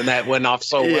Superman, and that went off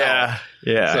so well.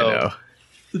 Yeah, so, I know.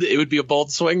 It would be a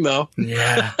bold swing, though.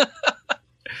 Yeah.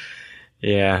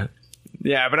 Yeah.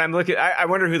 Yeah, but I'm looking, I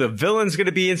wonder who the villain's going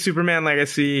to be in Superman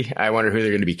Legacy. I wonder who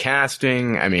they're going to be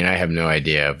casting. I mean, I have no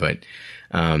idea, but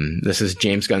this is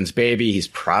James Gunn's baby. He's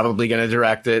probably going to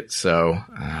direct it. So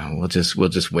we'll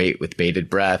just wait with bated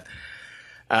breath.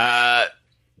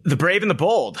 The Brave and the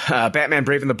Bold, Batman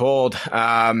Brave and the Bold.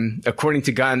 According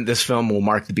to Gunn, this film will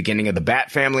mark the beginning of the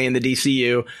Bat family in the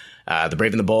DCU. The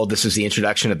Brave and the Bold, this is the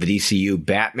introduction of the DCU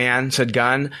Batman, said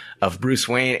Gunn, of Bruce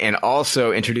Wayne, and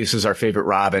also introduces our favorite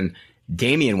Robin,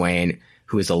 Damian Wayne,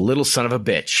 who is a little son of a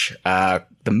bitch.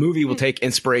 The movie will take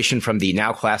inspiration from the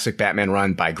now classic Batman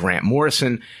run by Grant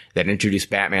Morrison that introduced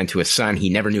Batman to a son he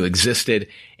never knew existed,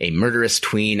 a murderous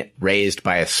tween raised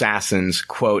by assassins.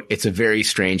 Quote, it's a very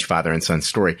strange father and son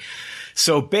story.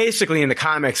 So basically in the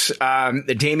comics,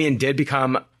 Damian did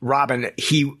become Robin.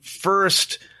 He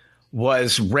first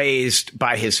was raised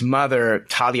by his mother,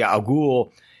 Talia al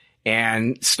Ghul,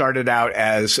 and started out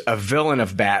as a villain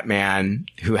of Batman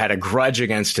who had a grudge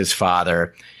against his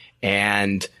father.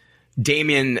 And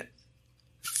Damian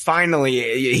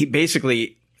he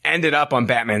basically ended up on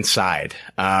Batman's side.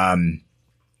 And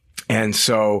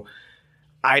so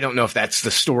I don't know if that's the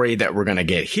story that we're going to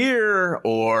get here,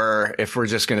 or if we're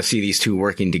just going to see these two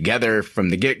working together from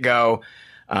the get-go.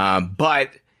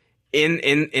 But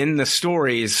in the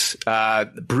stories,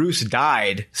 Bruce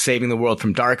died saving the world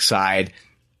from Darkseid.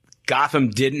 Gotham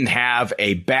didn't have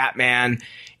a Batman,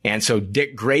 and so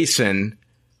Dick Grayson,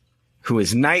 who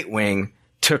is Nightwing,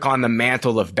 took on the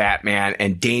mantle of Batman,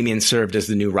 and Damian served as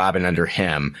the new Robin under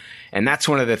him. And that's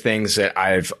one of the things that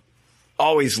I've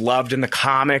always loved in the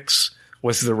comics,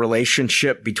 was the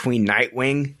relationship between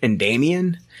Nightwing and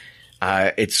Damian.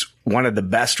 It's one of the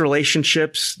best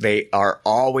relationships. They are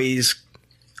always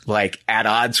like at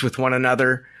odds with one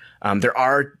another. There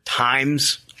are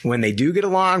times when they do get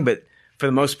along, but for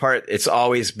the most part, it's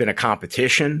always been a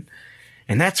competition.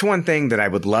 And that's one thing that I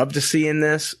would love to see in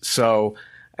this. So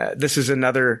this is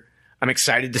another, I'm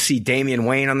excited to see Damian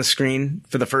Wayne on the screen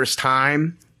for the first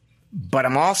time, but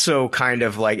I'm also kind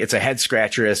of like, it's a head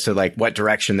scratcher as to like what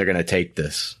direction they're going to take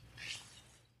this.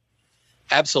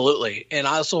 Absolutely. And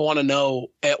I also want to know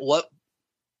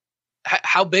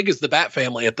how big is the Bat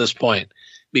family at this point?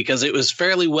 Because it was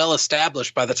fairly well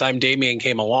established by the time Damian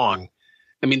came along.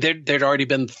 I mean, there'd already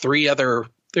been three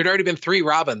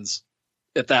Robins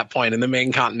at that point in the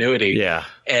main continuity. Yeah.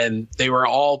 And they were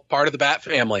all part of the Bat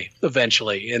family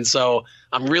eventually. And so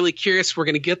I'm really curious if we're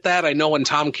going to get that. I know when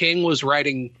Tom King was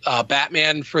writing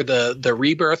Batman for the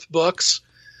Rebirth books,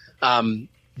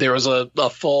 there was a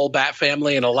full Bat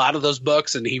family in a lot of those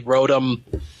books, and he wrote them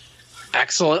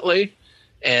excellently.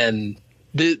 And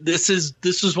this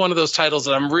is one of those titles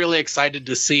that I'm really excited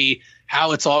to see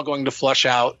how it's all going to flush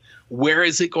out. Where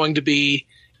is it going to be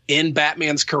in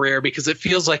Batman's career? Because it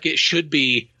feels like it should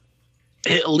be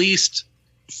at least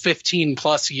 15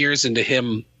 plus years into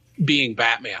him being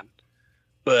Batman,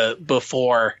 but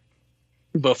before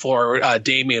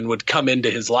Damian would come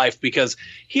into his life, because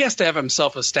he has to have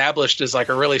himself established as like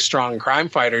a really strong crime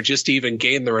fighter just to even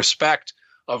gain the respect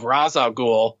of Ra's al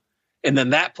Ghul. And then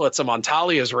that puts him on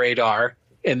Talia's radar.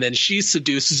 And then she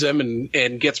seduces him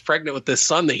and gets pregnant with this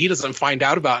son that he doesn't find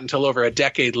out about until over a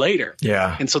decade later.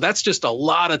 Yeah. And so that's just a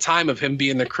lot of time of him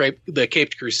being the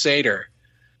Caped Crusader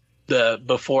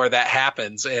before that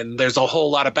happens. And there's a whole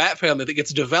lot of Bat family that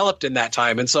gets developed in that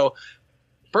time. And so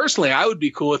personally, I would be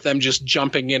cool with them just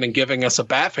jumping in and giving us a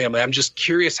Bat family. I'm just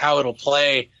curious how it'll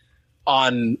play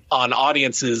on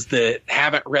audiences that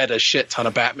haven't read a shit ton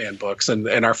of Batman books and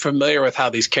are familiar with how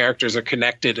these characters are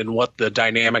connected and what the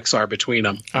dynamics are between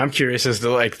them. I'm curious as to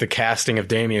like the casting of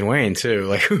Damian Wayne too.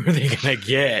 Like, who are they gonna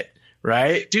get?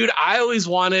 Right, dude. I always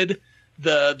wanted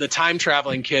the time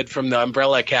traveling kid from the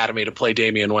Umbrella Academy to play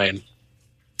Damian Wayne.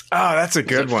 Oh, that's a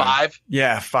good one. 5?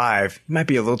 Yeah, 5. He might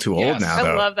be a little too old now,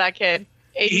 though. I love that kid.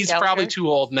 He's probably too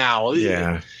old now.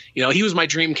 Yeah. You know, he was my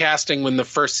dream casting when the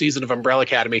first season of Umbrella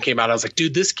Academy came out. I was like,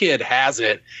 dude, this kid has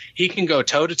it. He can go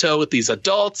toe to toe with these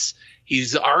adults.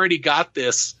 He's already got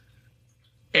this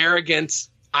arrogant,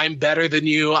 I'm better than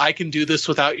you, I can do this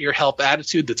without your help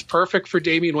attitude that's perfect for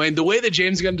Damian Wayne. The way that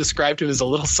James Gunn described him as a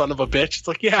little son of a bitch, it's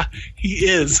like, yeah, he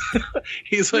is.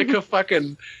 He's like a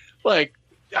fucking, like,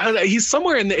 I don't know, he's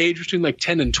somewhere in the age between like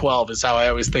 10 and 12 is how I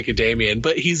always think of Damian.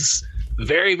 But he's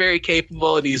very, very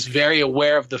capable, and he's very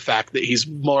aware of the fact that he's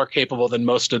more capable than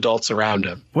most adults around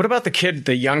him. What about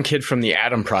the young kid from the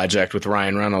Atom Project with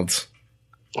Ryan Reynolds?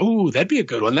 Ooh, that'd be a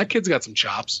good one. That kid's got some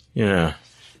chops. Yeah.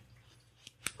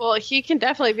 Well, he can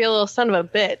definitely be a little son of a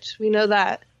bitch. We know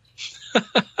that.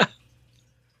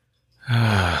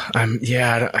 I'm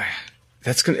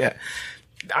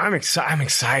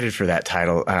excited for that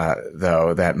title,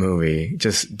 though, that movie.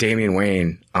 Just Damian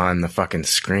Wayne on the fucking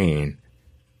screen.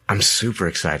 I'm super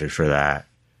excited for that.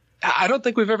 I don't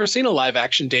think we've ever seen a live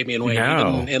action Damian Wayne,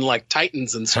 even in like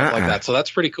Titans and stuff like that. So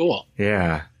that's pretty cool.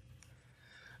 Yeah.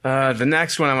 The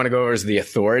next one I want to go over is The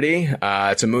Authority.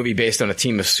 It's a movie based on a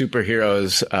team of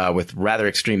superheroes with rather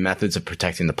extreme methods of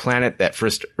protecting the planet that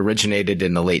first originated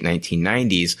in the late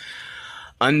 1990s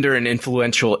under an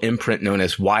influential imprint known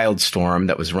as Wildstorm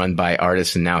that was run by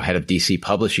artist and now head of DC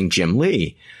Publishing Jim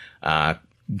Lee.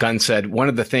 Gunn said, one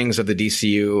of the things of the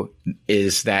DCU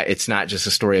is that it's not just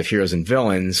a story of heroes and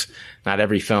villains. Not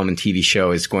every film and TV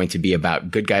show is going to be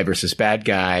about good guy versus bad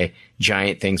guy.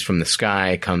 Giant things from the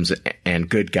sky comes and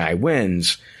good guy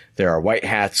wins. There are white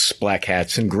hats, black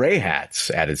hats, and gray hats,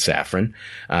 added Safran.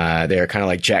 They are kind of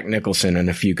like Jack Nicholson and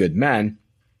A Few Good Men.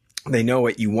 They know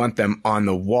what you want them on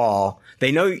the wall.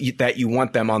 They know that you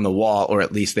want them on the wall, or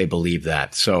at least they believe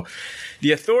that. So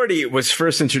The Authority was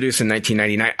first introduced in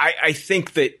 1999.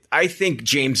 I think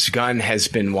James Gunn has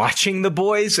been watching The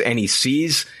Boys, and he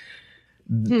sees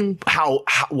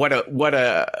what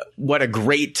a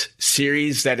great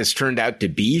series that has turned out to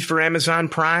be for Amazon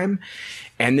Prime.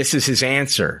 And this is his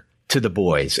answer to The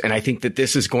Boys. And I think that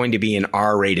this is going to be an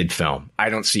R-rated film. I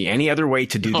don't see any other way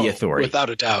to do The Authority. Without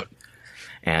a doubt.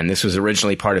 And this was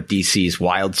originally part of DC's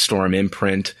Wildstorm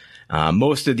imprint.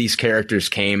 Most of these characters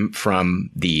came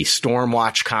from the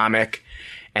Stormwatch comic.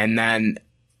 And then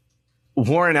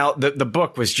the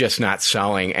book was just not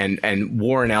selling. And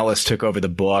Warren Ellis took over the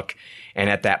book. And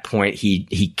at that point,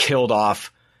 he killed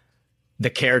off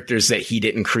the characters that he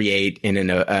didn't create in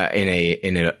an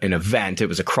event. It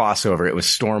was a crossover. It was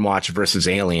Stormwatch versus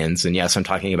aliens. And yes, I'm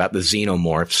talking about the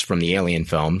xenomorphs from the Alien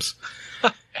films.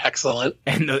 Excellent.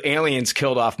 And the aliens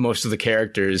killed off most of the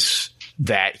characters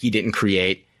that he didn't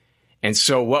create. And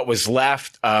so what was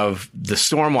left of the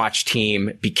Stormwatch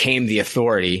team became the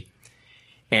Authority.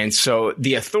 And so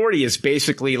the Authority is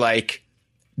basically like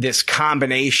this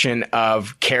combination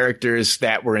of characters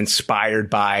that were inspired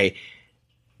by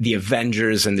the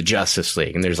Avengers and the Justice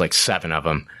League. And there's like 7 of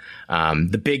them.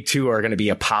 The big 2 are going to be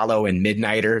Apollo and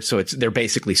Midnighter. So they're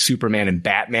basically Superman and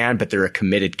Batman, but they're a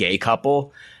committed gay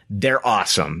couple. They're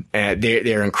awesome.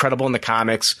 They're incredible in the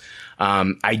comics.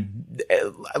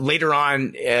 Later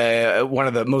on, one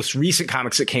of the most recent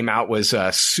comics that came out was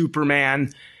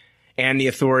Superman and the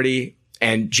Authority.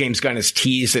 And James Gunn has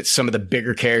teased that some of the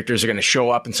bigger characters are going to show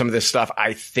up in some of this stuff.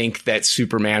 I think that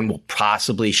Superman will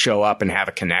possibly show up and have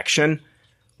a connection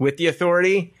with the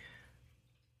Authority,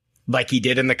 like he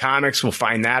did in the comics. We'll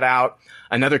find that out.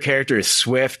 Another character is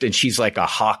Swift, and she's like a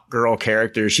Hawk Girl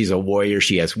character. She's a warrior.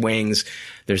 She has wings.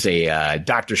 There's a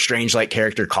Doctor Strange-like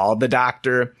character called the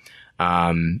Doctor.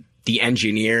 The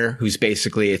Engineer, who's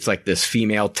basically, it's like this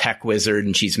female tech wizard,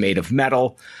 and she's made of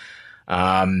metal.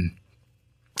 And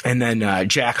then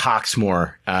Jack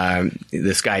Hawksmoor,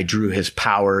 this guy drew his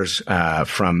powers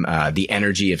from the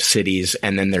energy of cities.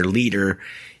 And then their leader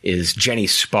is Jenny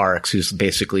Sparks, who's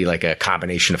basically like a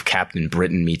combination of Captain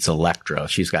Britain meets Elektra.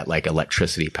 She's got like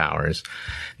electricity powers.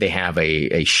 They have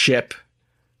a ship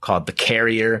called the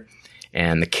Carrier,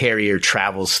 and the Carrier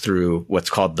travels through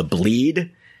what's called the Bleed.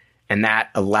 And that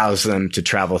allows them to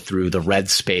travel through the red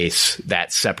space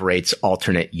that separates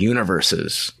alternate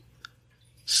universes.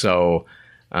 So,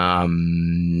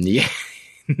 yeah,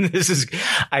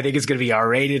 I think it's going to be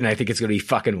R-rated, and I think it's going to be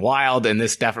fucking wild. And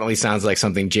this definitely sounds like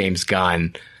something James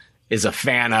Gunn is a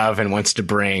fan of and wants to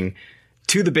bring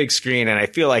to the big screen, and I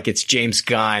feel like it's James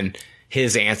Gunn,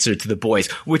 his answer to The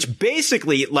Boys, which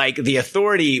basically, like, The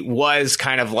Authority was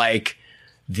kind of like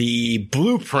the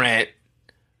blueprint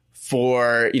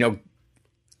for, you know,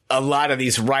 a lot of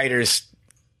these writers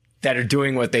that are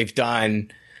doing what they've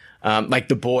done, like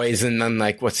The Boys, and then,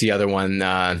 like, what's the other one?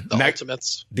 The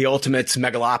Ultimates. The Ultimates,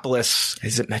 Megalopolis.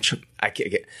 Is it Metro? I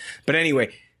can't get. But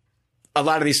anyway, a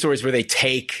lot of these stories where they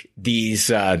take these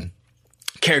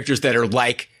characters that are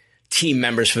like team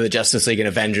members for the Justice League and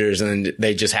Avengers, and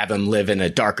they just have them live in a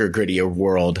darker, grittier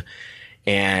world.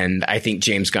 And I think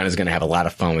James Gunn is going to have a lot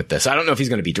of fun with this. I don't know if he's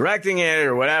going to be directing it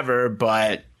or whatever,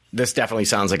 but this definitely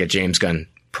sounds like a James Gunn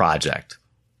project.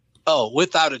 Oh,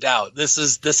 without a doubt. This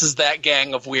is that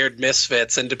gang of weird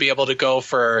misfits, and to be able to go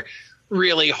for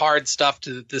really hard stuff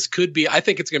this could be, I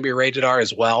think it's going to be rated R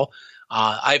as well.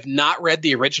 I've not read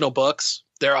the original books.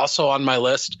 They're also on my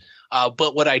list.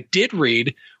 But what I did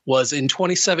read was in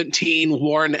 2017,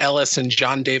 Warren Ellis and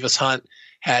John Davis Hunt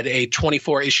had a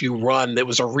 24-issue run that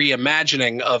was a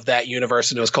reimagining of that universe,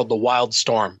 and it was called The Wild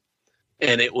Storm.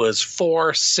 And it was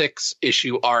 4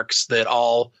 6-issue arcs that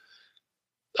all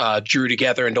drew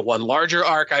together into one larger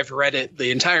arc. I've read it,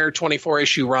 the entire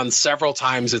 24-issue run, several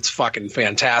times. It's fucking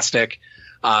fantastic.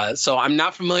 So I'm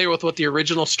not familiar with what the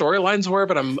original storylines were,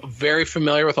 but I'm very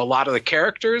familiar with a lot of the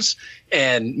characters.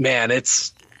 And man,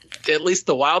 it's at least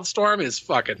The Wildstorm is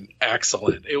fucking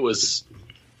excellent. It was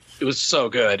so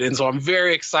good. And so I'm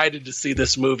very excited to see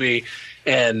this movie.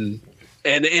 And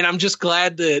I'm just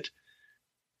glad that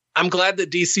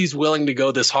DC's willing to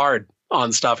go this hard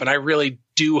on stuff. And I really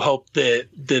do hope that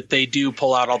they do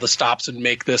pull out all the stops and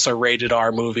make this a rated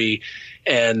R movie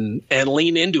and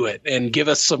lean into it and give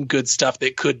us some good stuff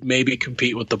that could maybe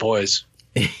compete with The Boys.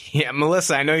 Yeah,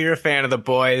 Melissa, I know you're a fan of The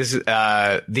Boys.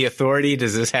 The Authority,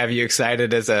 does this have you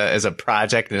excited as a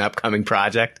project, an upcoming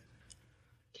project?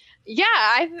 Yeah,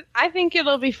 I think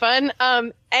it'll be fun.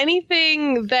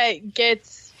 Anything that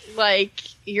gets like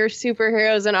your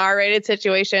superheroes in R-rated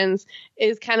situations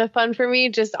is kind of fun for me,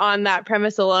 just on that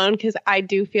premise alone, because I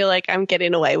do feel like I'm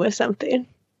getting away with something.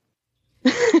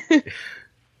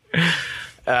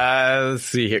 Let's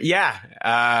see here. Yeah,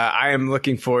 I am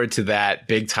looking forward to that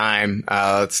big time.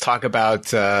 Let's talk about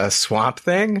Swamp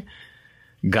Thing.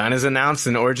 Gunn has announced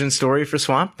an origin story for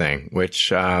Swamp Thing,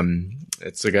 which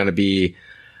it's going to be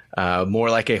more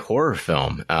like a horror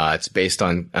film. It's based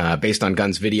on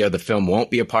Gunn's video. The film won't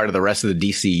be a part of the rest of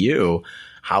the DCU.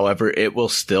 However, it will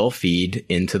still feed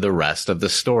into the rest of the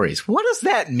stories. What does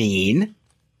that mean?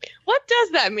 What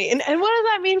does that mean? And what does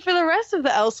that mean for the rest of the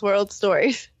Elseworlds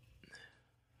stories?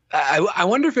 I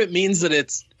wonder if it means that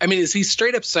is he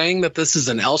straight up saying that this is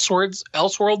an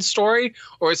Elseworlds story,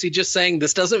 or is he just saying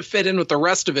this doesn't fit in with the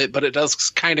rest of it, but it does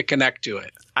kind of connect to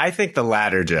it? I think the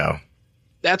latter, Joe.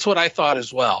 That's what I thought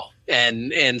as well.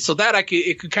 And so that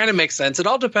it could kind of make sense. It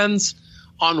all depends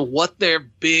on what their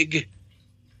big,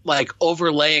 like,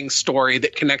 overlaying story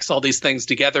that connects all these things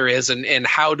together is, and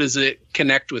how does it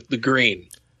connect with the Green?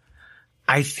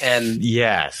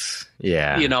 Yes.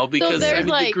 Yeah. You know, because so there's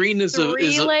the Green is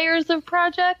three layers of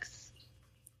projects.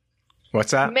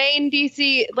 What's that? Main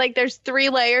DC, like there's 3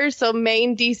 layers, so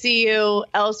main DCU,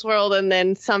 Elseworld, and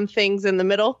then some things in the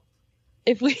middle.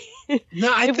 If we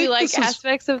like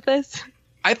aspects of this.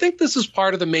 I think this is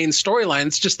part of the main storyline.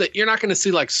 It's just that you're not going to see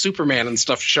like Superman and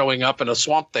stuff showing up in a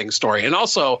Swamp Thing story. And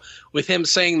also with him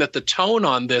saying that the tone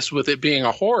on this, with it being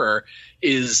a horror,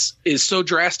 is so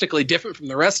drastically different from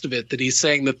the rest of it, that he's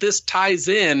saying that this ties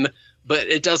in, but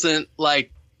it doesn't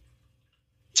like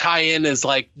tie in as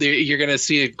like you're going to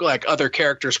see like other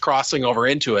characters crossing over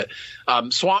into it.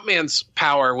 Swamp Man's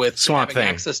power with Swamp having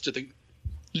Thing. access to the...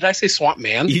 Did I say Swamp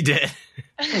Man? You did.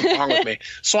 What's wrong with me?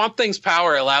 Swamp Thing's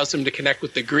power allows him to connect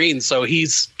with the Green, so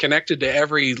he's connected to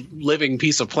every living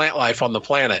piece of plant life on the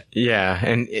planet. Yeah,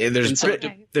 and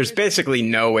there's basically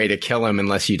no way to kill him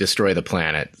unless you destroy the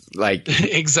planet. Like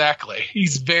exactly,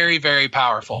 he's very, very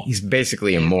powerful. He's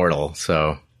basically immortal.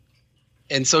 So,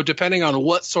 and so depending on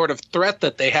what sort of threat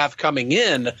that they have coming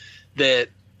in, that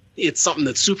it's something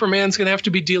that Superman's going to have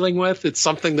to be dealing with. It's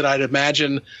something that I'd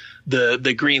imagine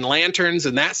the Green Lanterns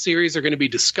in that series are going to be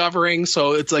discovering.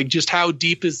 So it's like, just how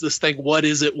deep is this thing? What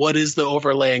is it? What is the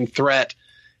overlaying threat?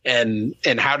 And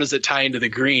how does it tie into the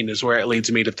Green is where it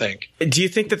leads me to think. Do you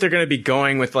think that they're going to be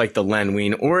going with like the Len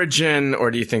Wein origin, or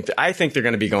do you think I think they're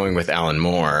going to be going with Alan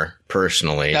Moore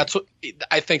personally? That's what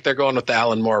I think they're going with, the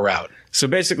Alan Moore route. So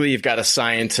basically you've got a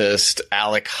scientist,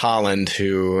 Alec Holland,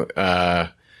 who,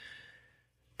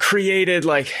 created,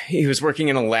 like, he was working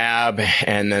in a lab,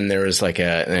 and then there was like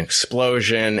an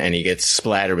explosion, and he gets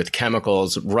splattered with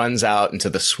chemicals, runs out into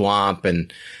the swamp,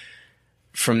 and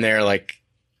from there, like,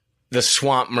 the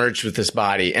swamp merged with his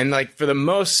body. And like for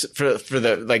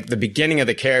the beginning of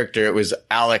the character, it was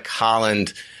Alec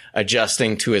Holland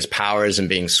adjusting to his powers and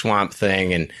being Swamp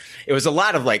Thing. And it was a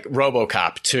lot of like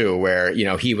RoboCop too, where, you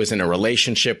know, he was in a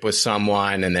relationship with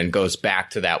someone and then goes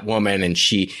back to that woman and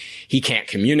he can't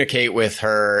communicate with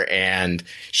her and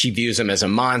she views him as a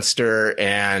monster.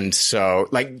 And so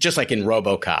like, just like in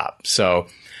RoboCop. So,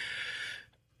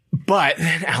 but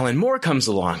then Alan Moore comes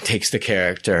along, takes the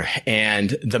character,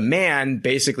 and the man,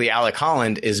 basically Alec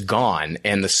Holland, is gone.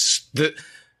 And the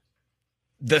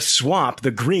swamp,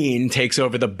 the green, takes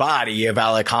over the body of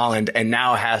Alec Holland and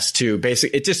now has to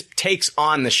it just takes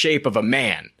on the shape of a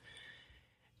man.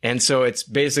 And so it's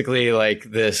basically like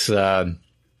this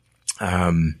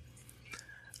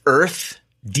earth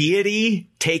deity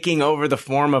taking over the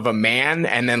form of a man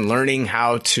and then learning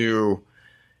how to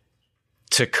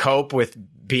cope with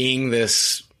being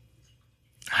this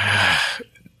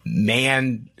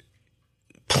man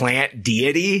plant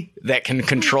deity that can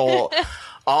control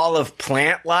all of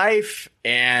plant life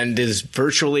and is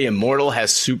virtually immortal,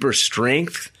 has super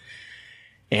strength.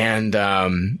 And I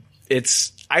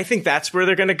think that's where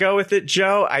they're going to go with it,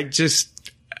 Joe. I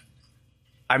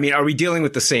mean, are we dealing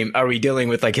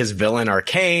with like his villain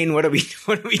Arcane? What are we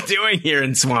doing here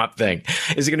in Swamp Thing?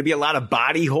 Is it going to be a lot of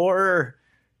body horror?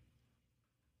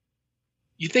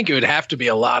 You think it would have to be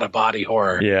a lot of body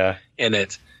horror in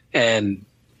it. And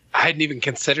I hadn't even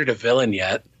considered a villain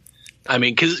yet. I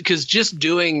mean, because just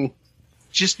doing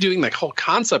the whole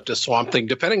concept of Swamp Thing,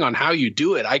 depending on how you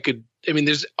do it,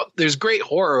 there's great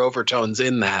horror overtones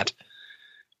in that.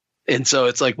 And so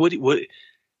it's like, what you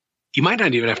might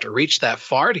not even have to reach that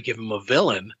far to give him a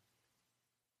villain.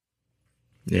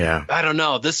 Yeah. I don't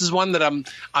know. This is one that I'm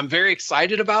very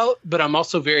excited about, but I'm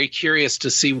also very curious to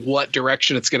see what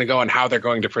direction it's going to go and how they're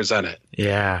going to present it.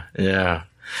 Yeah. Yeah.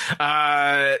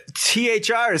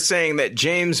 THR is saying that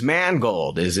James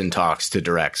Mangold is in talks to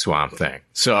direct Swamp Thing.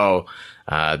 So,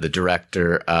 the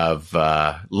director of,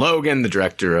 Logan, the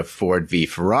director of Ford v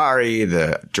Ferrari,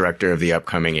 the director of the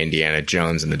upcoming Indiana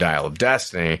Jones and the Dial of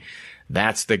Destiny.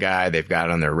 That's the guy they've got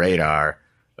on their radar,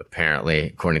 apparently,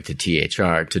 according to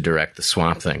THR, to direct the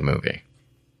Swamp Thing movie.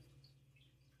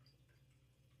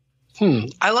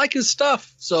 I like his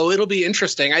stuff, so it'll be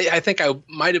interesting. I think I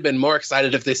might have been more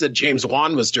excited if they said James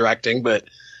Wan was directing, but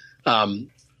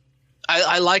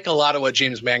I like a lot of what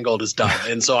James Mangold has done,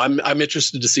 and so I'm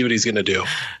interested to see what he's going to do.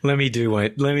 Let me do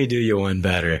you one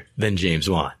better than James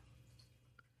Wan.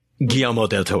 Guillermo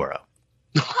del Toro.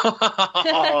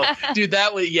 Oh, dude,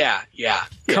 that was yeah.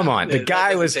 Come on, the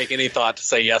guy was take any thought to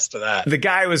say yes to that. The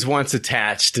guy was once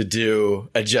attached to do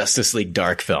a Justice League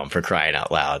Dark film, for crying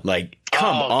out loud. Like,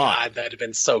 come on, God, that'd have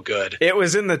been so good. It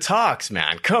was in the talks,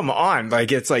 man. Come on,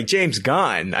 like it's like James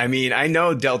Gunn. I mean, I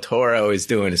know Del Toro is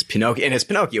doing his Pinocchio, and his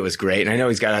Pinocchio was great, and I know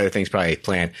he's got other things probably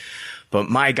planned. But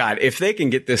my God, if they can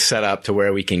get this set up to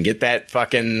where we can get that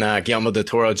fucking Guillermo del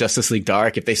Toro Justice League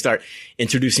Dark, if they start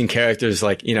introducing characters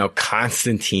like, you know,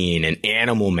 Constantine and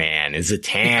Animal Man and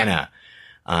Zatanna.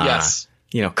 Yes.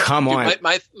 You know, come on.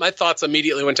 My thoughts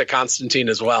immediately went to Constantine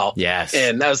as well. Yes.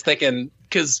 And I was thinking,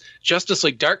 because Justice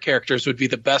League Dark characters would be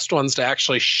the best ones to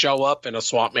actually show up in a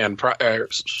Swamp Man. I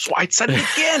said it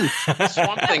again.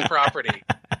 Swamp Thing property.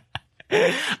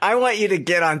 I want you to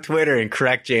get on Twitter and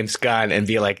correct James Gunn and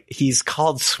be like, he's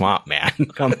called Swamp Man.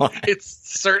 Come on. It's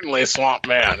certainly Swamp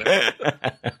Man.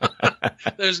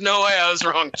 There's no way I was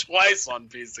wrong twice on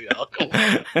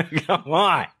PCL. Come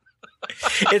on.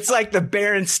 It's like the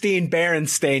Berenstain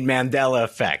Mandela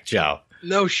effect, Joe.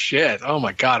 No shit. Oh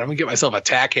my God. I'm going to get myself a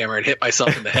tack hammer and hit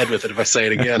myself in the head with it if I say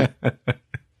it again.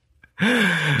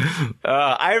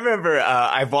 I remember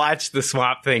I've watched the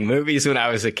Swamp Thing movies when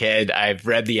I was a kid. I've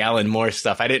read the Alan Moore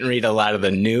stuff. I didn't read a lot of the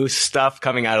new stuff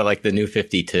coming out of like the New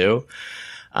 52.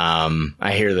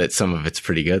 I hear that some of it's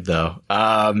pretty good though.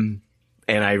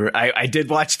 And I did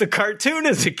watch the cartoon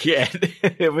as a kid.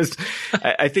 It was,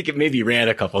 I think it maybe ran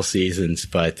a couple seasons,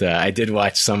 but I did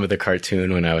watch some of the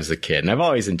cartoon when I was a kid, and I've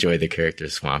always enjoyed the character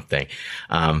Swamp Thing.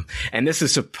 And this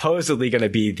is supposedly going to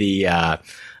be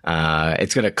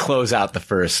it's going to close out the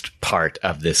first part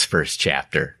of this first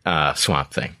chapter,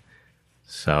 Swamp Thing.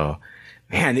 So,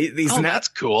 man, that's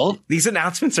cool. These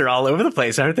announcements are all over the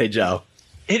place, aren't they, Joe?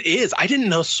 It is. I didn't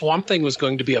know Swamp Thing was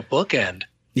going to be a bookend.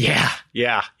 Yeah.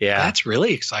 That's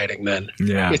really exciting then.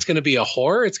 Yeah. It's going to be a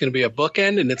horror. It's going to be a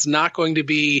bookend, and it's not going to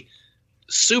be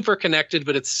super connected,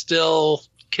 but it's still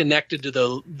connected to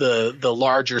the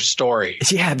larger story.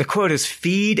 Yeah. The quote is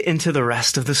feed into the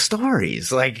rest of the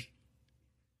stories. Like,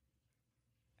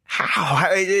 how?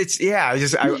 It's, yeah.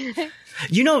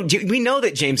 We know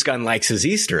that James Gunn likes his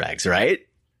Easter eggs, right?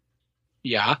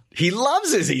 Yeah. He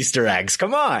loves his Easter eggs.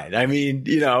 Come on. I mean,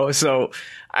 so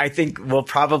I think we'll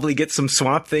probably get some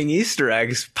Swamp Thing Easter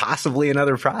eggs, possibly in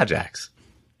other projects.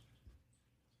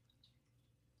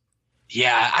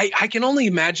 Yeah, I can only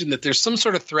imagine that there's some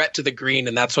sort of threat to the green,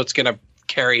 and that's what's going to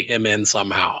carry him in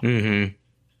somehow. Mm-hmm.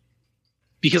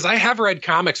 Because I have read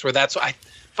comics where I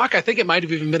think it might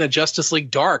have even been a Justice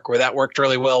League Dark where that worked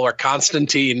really well, where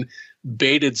Constantine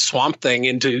baited Swamp Thing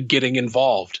into getting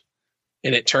involved,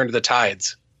 and it turned the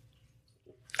tides.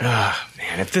 Oh,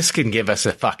 man, if this can give us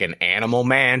a fucking Animal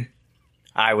Man,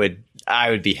 I would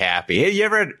be happy.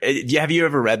 Have you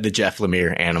ever read the Jeff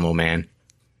Lemire Animal Man?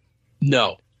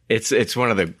 No. It's one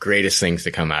of the greatest things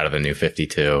to come out of the New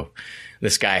 52.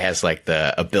 This guy has like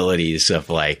the abilities of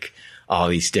like all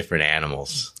these different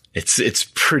animals. It's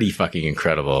pretty fucking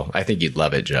incredible. I think you'd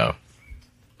love it, Joe.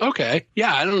 Okay.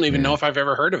 Yeah, I don't even know if I've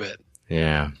ever heard of it.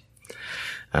 Yeah.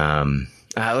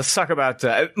 Let's talk about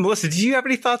Melissa. Do you have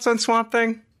any thoughts on Swamp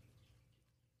Thing?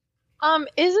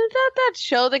 Isn't that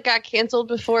show that got canceled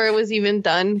before it was even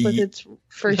done with its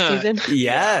first season?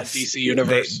 Yes. DC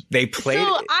Universe. They played.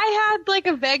 So I had like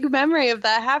a vague memory of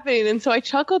that happening, and so I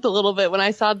chuckled a little bit when I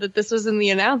saw that this was in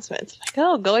the announcements. Like,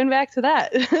 oh, going back to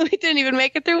that. We didn't even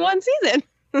make it through one season.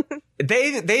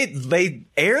 They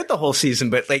aired the whole season,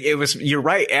 but like you're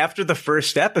right. After the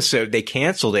first episode, they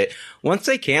canceled it. Once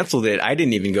they canceled it, I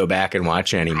didn't even go back and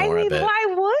watch any more of it. Why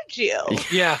would you?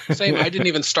 Yeah, same. I didn't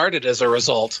even start it as a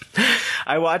result.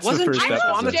 I watched the first James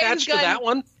episode. Wan attached to that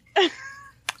one?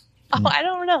 I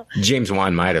don't know. James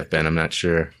Wan might have been. I'm not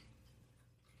sure.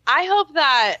 I hope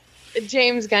that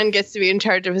James Gunn gets to be in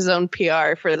charge of his own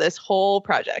PR for this whole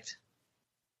project.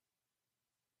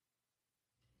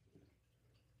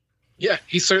 Yeah,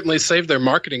 he certainly saved their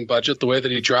marketing budget the way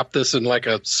that he dropped this in like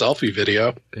a selfie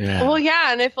video. Yeah. Well,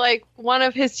 yeah, and if like one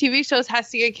of his TV shows has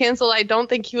to get canceled, I don't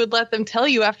think he would let them tell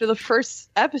you after the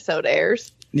first episode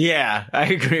airs. Yeah, I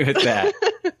agree with that.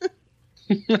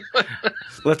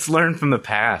 Let's learn from the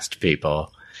past,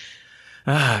 people.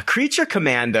 Creature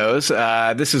Commandos.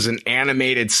 This is an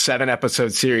animated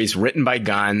 7-episode series written by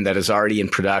Gunn that is already in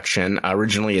production.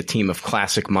 Originally a team of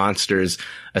classic monsters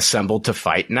assembled to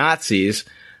fight Nazis.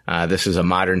 This is a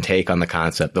modern take on the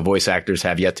concept. The voice actors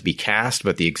have yet to be cast,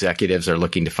 but the executives are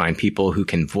looking to find people who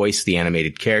can voice the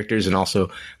animated characters and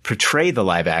also portray the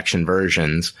live-action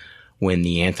versions when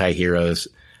the anti-heroes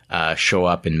show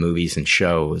up in movies and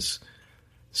shows.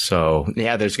 So,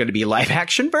 yeah, there's going to be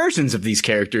live-action versions of these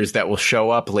characters that will show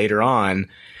up later on.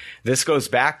 This goes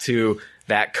back to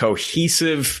that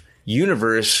cohesive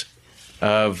universe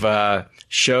of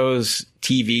shows,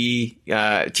 TV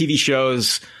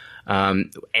shows,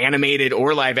 animated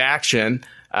or live action,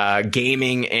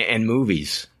 gaming and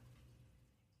movies.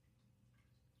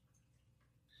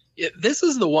 Yeah, this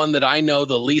is the one that I know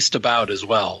the least about as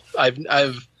well.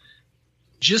 I've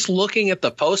just looking at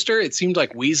the poster, it seemed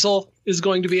like Weasel is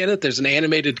going to be in it. There's an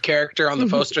animated character on the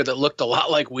poster that looked a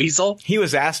lot like Weasel. He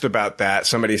was asked about that.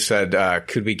 Somebody said,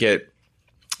 could we get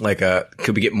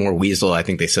more Weasel? I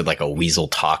think they said like a Weasel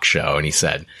talk show. And he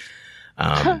said,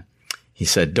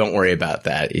 don't worry about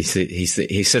that. He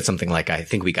said something like, I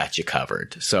think we got you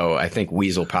covered. So I think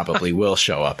Weasel probably will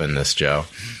show up in this, Joe.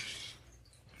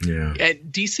 Yeah. And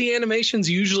DC Animation's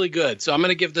usually good. So I'm going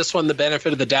to give this one the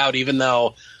benefit of the doubt, even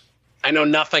though I know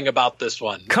nothing about this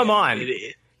one. Come on.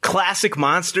 Classic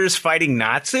monsters fighting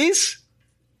Nazis?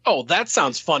 Oh, that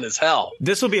sounds fun as hell.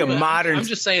 This will be a modern... I'm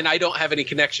just saying I don't have any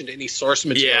connection to any source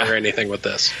material or anything with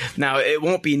this. Now, it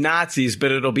won't be Nazis,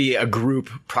 but it'll be a group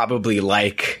probably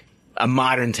like a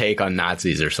modern take on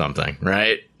Nazis or something,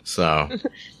 right? So...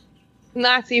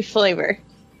 Nazi flavor.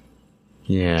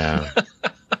 Yeah.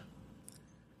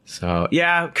 So,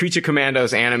 yeah, Creature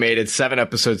Commandos animated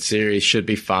 7-episode series should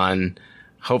be fun.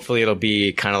 Hopefully it'll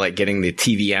be kind of like getting the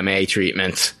TVMA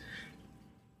treatment.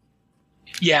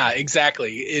 Yeah,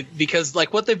 exactly. Because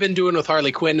like what they've been doing with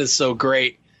Harley Quinn is so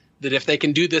great that if they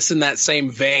can do this in that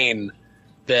same vein,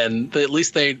 then at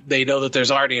least they know that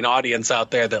there's already an audience out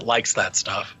there that likes that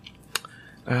stuff.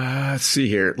 Let's see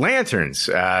here. Lanterns.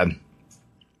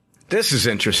 This is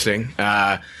interesting.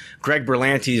 Greg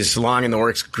Berlanti's long in the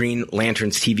works Green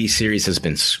Lanterns TV series has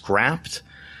been scrapped.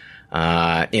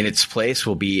 In its place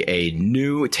will be a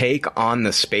new take on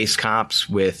the space cops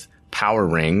with power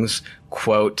rings.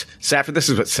 Quote, this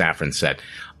is what Safran said.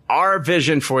 Our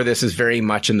vision for this is very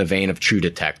much in the vein of True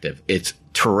Detective. It's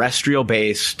terrestrial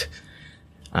based.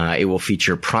 It will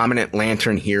feature prominent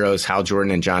Lantern heroes, Hal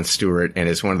Jordan and Jon Stewart, and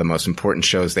is one of the most important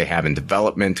shows they have in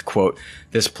development. Quote,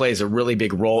 this plays a really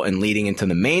big role in leading into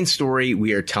the main story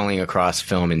we are telling across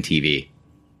film and TV.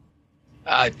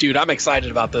 Dude, I'm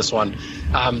excited about this one.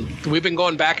 We've been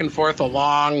going back and forth a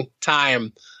long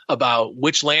time about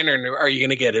which Lantern are you going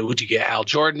to get. Would you get Hal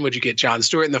Jordan? Would you get John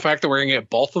Stewart? And the fact that we're going to get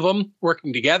both of them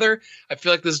working together, I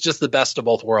feel like this is just the best of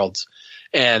both worlds.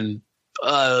 And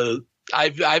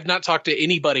I've not talked to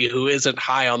anybody who isn't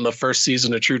high on the first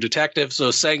season of True Detective.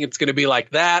 So saying it's going to be like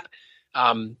that,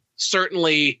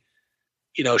 certainly,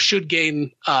 should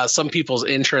gain some people's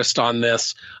interest on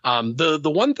this. The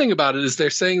one thing about it is they're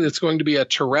saying it's going to be a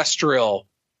terrestrial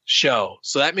show.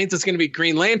 So that means it's going to be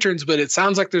Green Lanterns, but it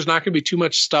sounds like there's not going to be too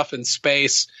much stuff in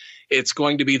space. It's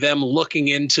going to be them looking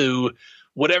into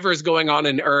whatever is going on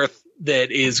in Earth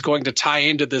that is going to tie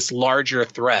into this larger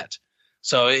threat.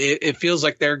 So it feels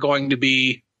like they're going to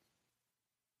be,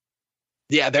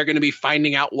 they're going to be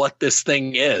finding out what this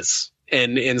thing is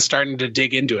and starting to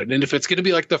dig into it. And if it's going to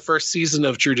be like the first season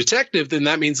of True Detective, then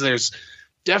that means there's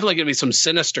definitely going to be some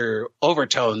sinister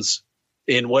overtones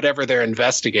in whatever they're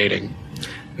investigating.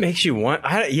 Makes you want,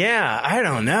 I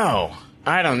don't know.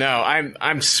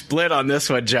 I'm split on this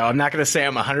one, Joe. I'm not going to say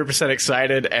I'm 100%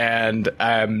 excited, and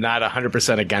I'm not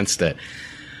 100% against it.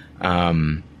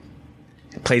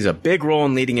 It plays a big role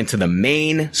in leading into the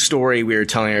main story we were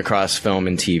telling across film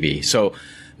and TV. So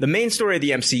the main story of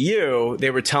the MCU,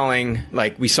 they were telling,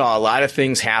 like, we saw a lot of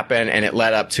things happen, and it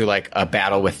led up to, like, a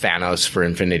battle with Thanos for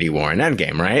Infinity War and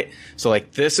Endgame, right? So,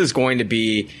 like, this is going to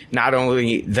be not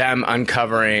only them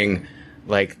uncovering,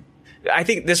 like, I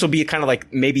think this will be kind of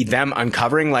like maybe them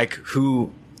uncovering, like,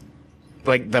 who,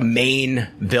 like, the main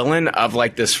villain of,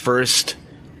 like, this first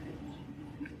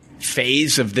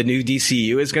phase of the new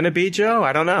DCU is going to be, Joe.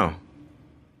 I don't know.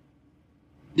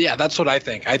 Yeah, that's what I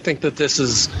think. I think that this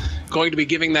is going to be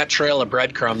giving that trail of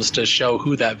breadcrumbs to show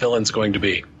who that villain's going to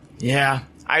be. Yeah.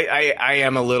 I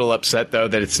am a little upset, though,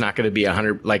 that it's not going to be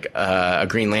a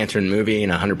Green Lantern movie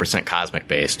and 100% cosmic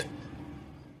based.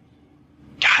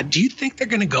 God, do you think they're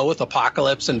going to go with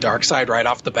Apocalypse and Darkseid right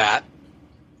off the bat?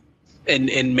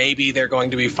 And maybe they're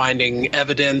going to be finding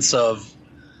evidence of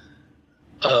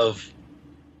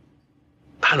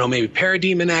I don't know, maybe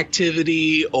parademon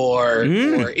activity or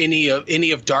any of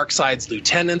Darkseid's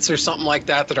lieutenants or something like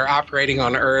that are operating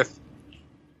on Earth.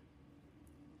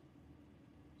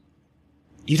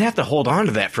 You'd have to hold on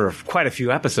to that for quite a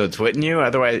few episodes, wouldn't you?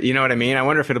 Otherwise, you know what I mean? I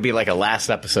wonder if it'll be like a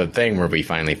last episode thing where we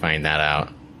finally find that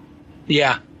out.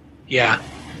 Yeah.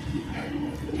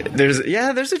 There's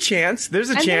a chance.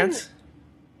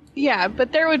 Yeah,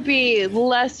 but there would be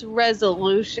less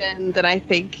resolution than I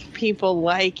think people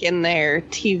like in their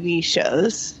TV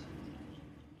shows.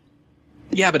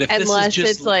 Yeah, but if unless this is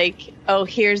just, it's like, oh,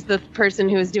 here's the person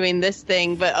who's doing this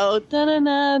thing, but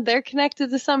they're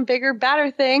connected to some bigger,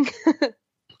 badder thing.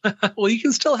 well, you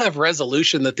can still have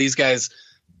resolution that these guys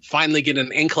finally get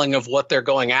an inkling of what they're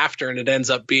going after, and it ends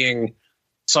up being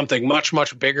something much,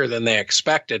 much bigger than they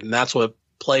expected, and that's what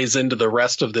plays into the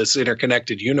rest of this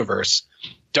interconnected universe.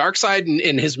 Darkseid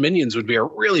and his minions would be a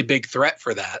really big threat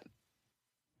for that.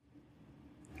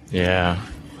 Yeah.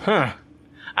 Huh.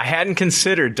 I hadn't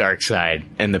considered Darkseid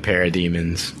and the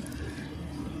parademons.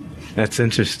 That's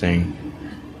interesting.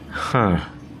 Huh.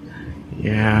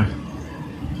 Yeah.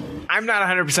 I'm not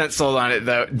 100% sold on it,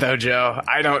 though, Joe.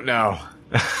 I don't know.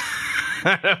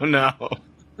 I don't know.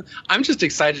 I'm just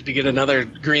excited to get another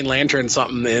Green Lantern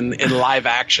something in live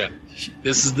action.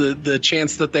 This is the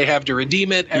chance that they have to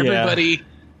redeem it.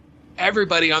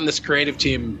 Everybody on this creative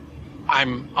team,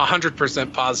 I'm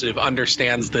 100% positive,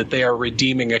 understands that they are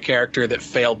redeeming a character that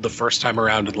failed the first time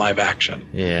around in live action.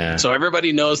 Yeah. So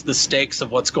everybody knows the stakes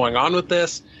of what's going on with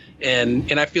this,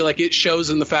 and I feel like it shows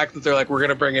in the fact that they're like, we're going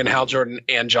to bring in Hal Jordan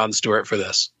and John Stewart for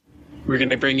this. We're going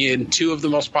to bring in two of the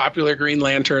most popular Green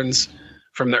Lanterns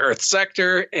from the Earth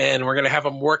sector, and we're going to have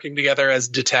them working together as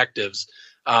detectives.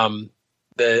 But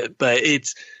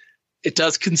it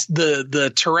does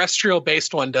the terrestrial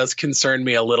based one does concern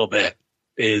me a little bit,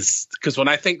 is because when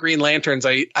I think Green Lanterns,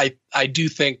 I do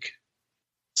think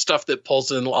stuff that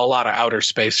pulls in a lot of outer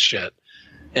space shit,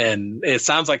 and it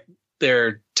sounds like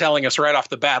they're telling us right off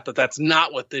the bat that that's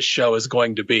not what this show is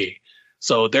going to be.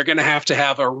 So they're going to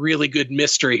have a really good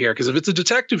mystery here, because if it's a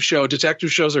detective show,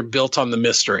 detective shows are built on the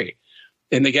mystery,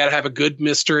 and they got to have a good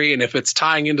mystery. And if it's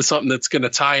tying into something that's going to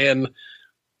tie in,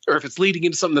 or if it's leading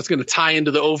into something that's going to tie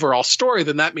into the overall story,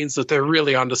 then that means that they're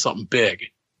really onto something big.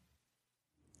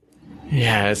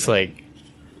 Yeah, it's like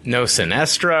no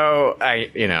Sinestro. I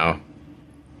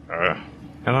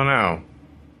don't know.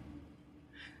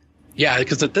 Yeah,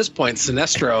 because at this point,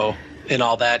 Sinestro and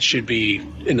all that should be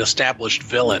an established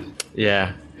villain.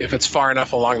 Yeah. If it's far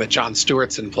enough along that John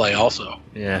Stewart's in play also.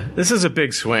 Yeah. This is a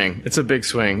big swing. It's a big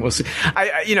swing. We'll see.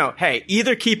 Hey,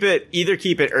 either keep it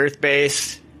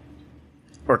Earth-based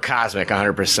or cosmic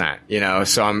 100%, you know?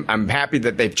 So I'm happy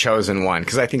that they've chosen one,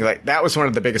 because I think like that was one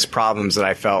of the biggest problems that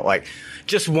I felt like.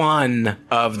 Just one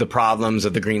of the problems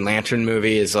of the Green Lantern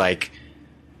movie is like,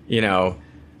 you know,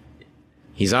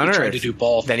 he's on Earth. Try to do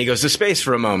both. Then he goes to space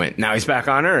for a moment. Now he's back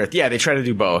on Earth. Yeah, they try to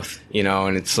do both, you know,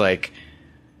 and it's like,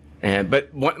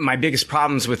 but my biggest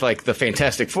problems with like the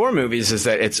Fantastic Four movies is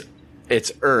that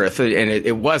it's Earth and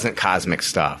it wasn't cosmic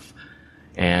stuff.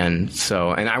 And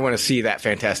so, and I want to see that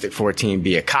Fantastic Four team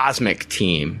be a cosmic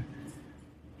team,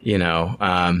 you know.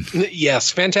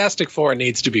 Yes, Fantastic Four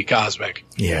needs to be cosmic.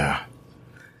 Yeah.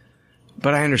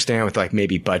 But I understand with like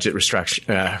maybe budget restrictions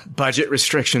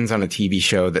on a TV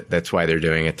show that's why they're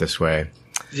doing it this way.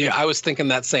 Yeah, I was thinking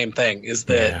that same thing. Is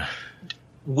that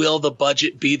will the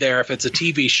budget be there if it's a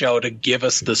TV show to give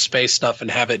us the space stuff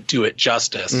and have it do it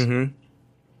justice? Mm-hmm.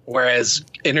 Whereas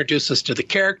introduce us to the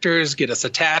characters, get us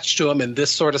attached to them, and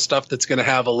this sort of stuff that's going to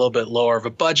have a little bit lower of a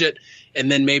budget.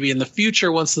 And then maybe in the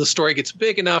future, once the story gets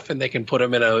big enough and they can put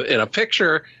them in a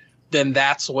picture, then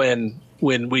that's when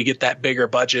we get that bigger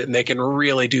budget and they can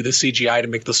really do the CGI to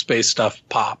make the space stuff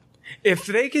pop. If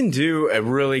they can do a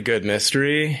really good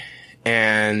mystery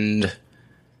and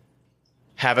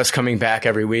have us coming back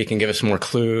every week and give us more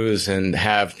clues and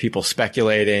have people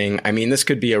speculating, I mean, this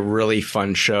could be a really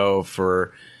fun show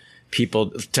for people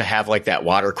to have like that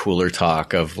water cooler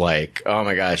talk of like, oh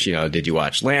my gosh, you know, did you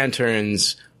watch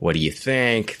Lanterns? What do you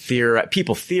think?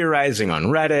 People theorizing on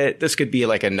Reddit. This could be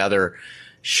like another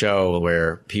show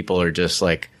where people are just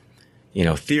like, you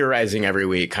know, theorizing every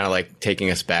week, kind of like taking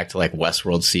us back to like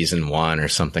Westworld season 1 or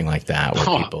something like that. Where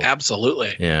people,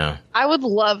 absolutely. Yeah. I would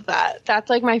love that. That's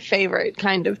like my favorite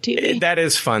kind of TV. That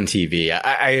is fun TV.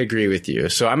 I agree with you.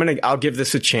 So I'll give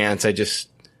this a chance.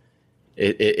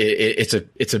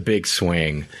 It's a big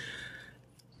swing.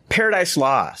 Paradise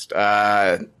Lost.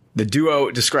 The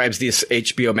duo describes this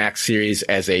HBO Max series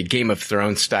as a Game of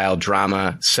Thrones style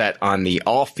drama set on the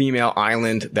all-female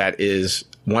island that is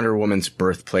Wonder Woman's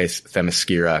birthplace,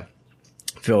 Themyscira,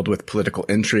 filled with political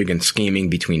intrigue and scheming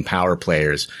between power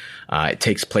players. It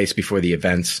takes place before the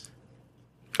events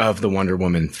of the Wonder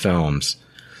Woman films.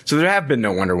 So there have been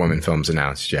no Wonder Woman films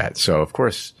announced yet. So, of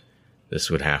course, this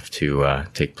would have to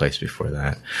take place before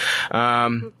that.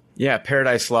 Yeah,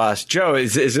 Paradise Lost. Joe,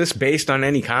 is this based on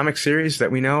any comic series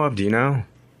that we know of? Do you know?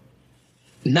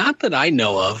 Not that I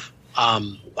know of.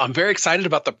 I'm very excited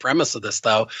about the premise of this,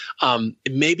 though.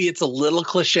 Maybe it's a little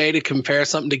cliche to compare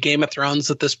something to Game of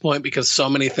Thrones at this point because so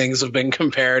many things have been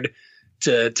compared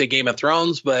to Game of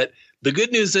Thrones. But the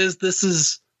good news is this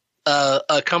is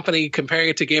a company comparing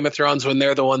it to Game of Thrones when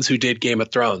they're the ones who did Game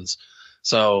of Thrones.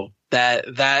 So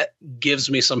that gives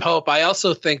me some hope. I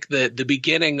also think that the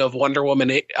beginning of Wonder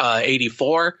Woman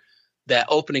 84, that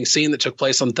opening scene that took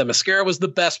place on Themyscira, was the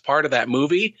best part of that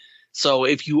movie. So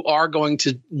if you are going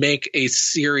to make a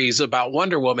series about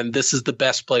Wonder Woman, this is the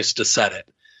best place to set it.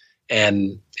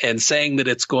 And saying that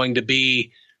it's going to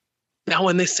be, now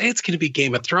when they say it's going to be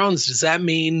Game of Thrones, does that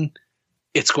mean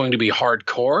it's going to be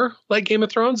hardcore like Game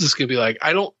of Thrones? It's going to be like,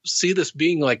 I don't see this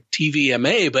being like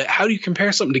TVMA, but how do you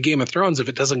compare something to Game of Thrones if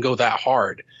it doesn't go that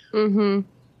hard? Mm-hmm.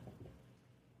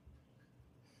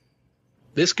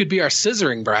 This could be our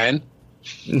scissoring, Brian.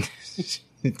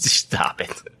 Stop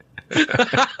it.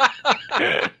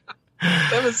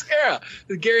 Themyscira.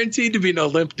 Guaranteed to be no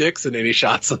limp dicks in any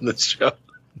shots on this show.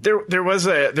 There was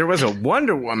a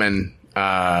Wonder Woman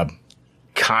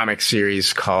comic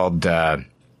series called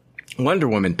Wonder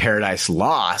Woman Paradise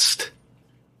Lost.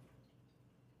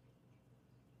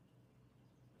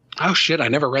 Oh shit, I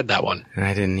never read that one.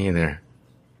 I didn't either.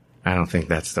 I don't think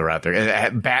that's the route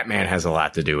there. Batman has a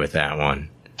lot to do with that one.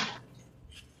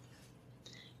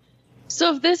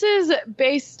 So if this is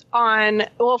based on,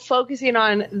 focusing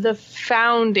on the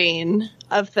founding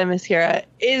of Themyscira,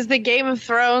 is the Game of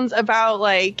Thrones about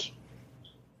like,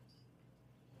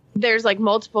 there's like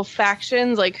multiple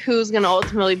factions, like who's going to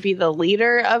ultimately be the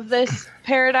leader of this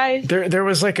paradise? There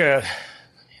was like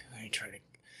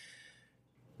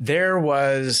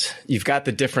you've got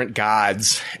the different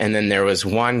gods, and then there was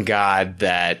one god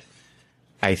that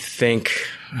I think,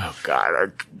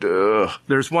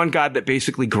 there's one god that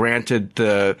basically granted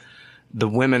the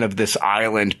women of this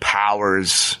island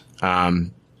powers,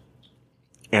 and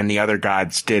the other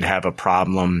gods did have a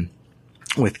problem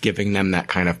with giving them that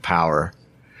kind of power.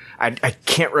 I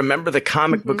can't remember the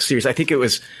comic book series. I think it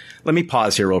was, let me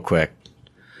pause here real quick.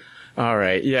 All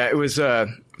right. Yeah, it was a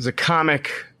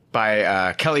comic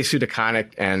by Kelly Sue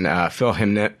DeConnick and Phil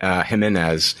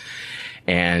Jimenez.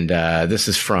 And this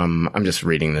is I'm just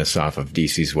reading this off of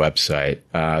DC's website.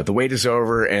 The wait is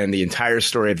over, and the entire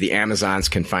story of the Amazons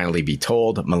can finally be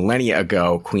told. Millennia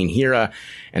ago, Queen Hera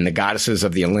and the goddesses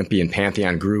of the Olympian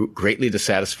pantheon grew greatly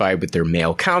dissatisfied with their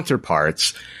male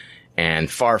counterparts,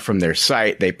 and far from their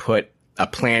sight, they put a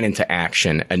plan into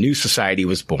action. A new society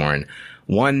was born,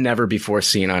 one never before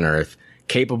seen on Earth,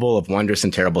 capable of wondrous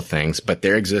and terrible things, but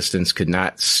their existence could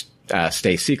not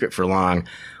stay secret for long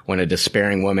when a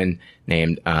despairing woman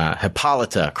named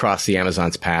Hippolyta crossed the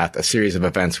Amazon's path. A series of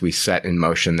events we set in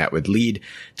motion that would lead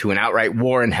to an outright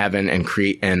war in heaven and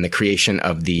the creation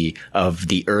of the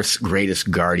Earth's greatest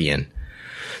guardian.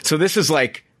 So this is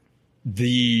like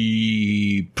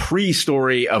the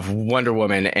pre-story of Wonder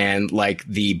Woman and like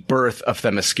the birth of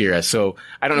Themyscira. So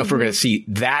I don't know if we're going to see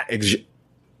that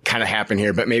kind of happen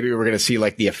here, but maybe we're going to see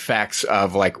like the effects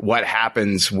of like what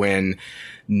happens when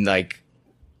like,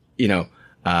 you know,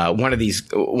 one of these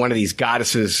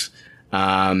goddesses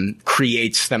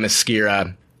creates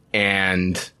Themyscira,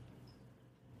 and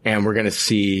we're going to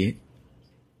see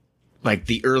like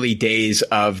the early days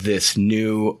of this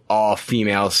new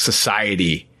all-female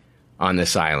society on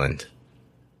this island.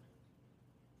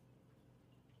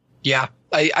 Yeah,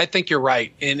 I think you're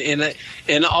right.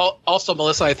 And also,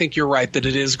 Melissa, I think you're right that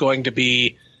it is going to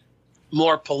be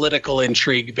more political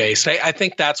intrigue based. I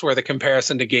think that's where the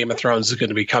comparison to Game of Thrones is going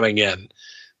to be coming in.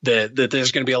 That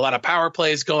there's going to be a lot of power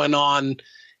plays going on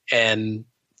and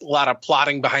a lot of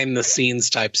plotting behind the scenes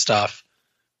type stuff.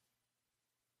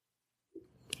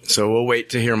 So we'll wait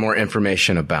to hear more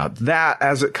information about that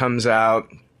as it comes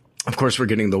out. Of course, we're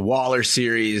getting the Waller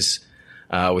series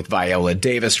with Viola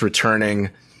Davis returning.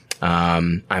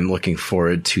 I'm looking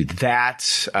forward to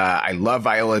that. I love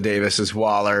Viola Davis as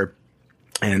Waller,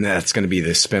 and that's going to be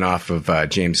the spinoff of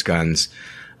James Gunn's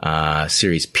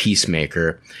series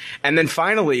Peacemaker. And then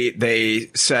finally,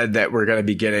 they said that we're going to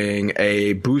be getting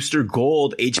a Booster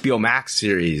Gold HBO Max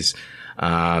series.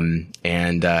 And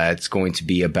it's going to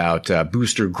be about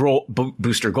Booster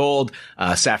Gold.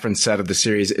 Safran said of the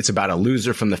series, it's about a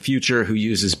loser from the future who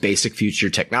uses basic future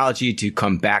technology to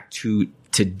come back to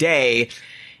today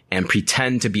and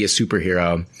pretend to be a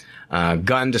superhero.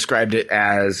 Gunn described it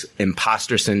as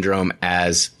imposter syndrome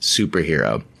as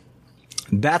superhero.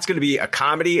 That's going to be a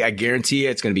comedy. I guarantee you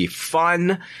it's going to be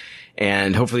fun.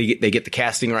 And hopefully they get the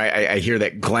casting right. I hear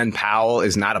that Glenn Powell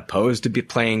is not opposed to be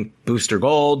playing Booster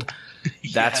Gold.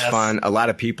 That's fun. A lot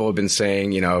of people have been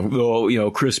saying,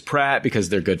 Chris Pratt, because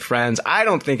they're good friends. I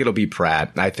don't think it'll be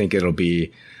Pratt. I think it'll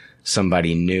be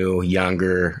somebody new,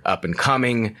 younger, up and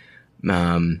coming.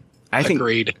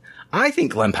 Agreed. I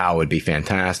think Glenn Powell would be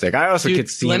fantastic. I also could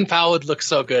see Glenn Powell would look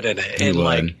so good in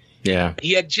it.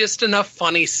 He had just enough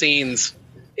funny scenes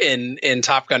in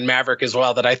Top Gun Maverick as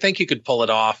well that I think he could pull it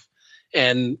off.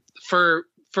 And for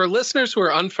listeners who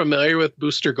are unfamiliar with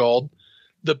Booster Gold,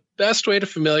 the best way to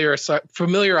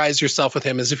familiarize yourself with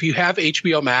him is if you have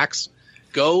HBO Max,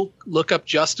 go look up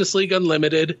Justice League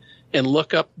Unlimited and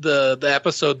look up the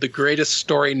episode The Greatest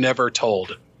Story Never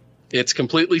Told. It's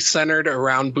completely centered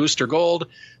around Booster Gold.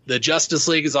 The Justice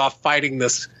League is off fighting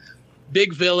this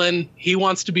big villain. He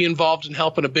wants to be involved in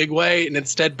help in a big way, and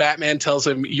instead Batman tells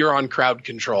him, you're on crowd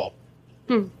control.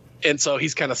 And so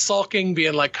he's kind of sulking,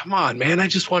 being like, come on, man, I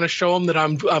just want to show him that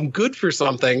I'm good for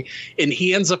something. And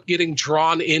he ends up getting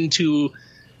drawn into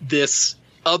this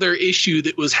other issue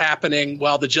that was happening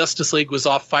while the Justice League was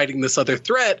off fighting this other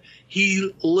threat.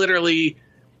 He literally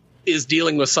is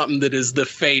dealing with something that is the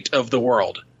fate of the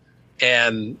world.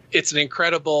 And it's an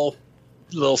incredible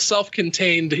little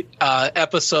self-contained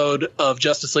episode of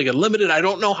Justice League Unlimited. I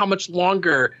don't know how much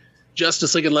longer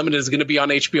Justice League Unlimited is going to be on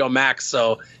HBO Max.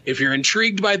 So if you're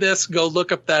intrigued by this, go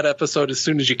look up that episode as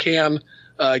soon as you can.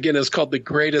 Again, it's called The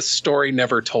Greatest Story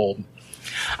Never Told.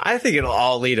 I think it'll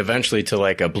all lead eventually to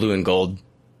like a Blue and Gold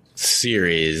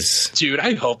series. Dude,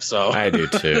 I hope so. I do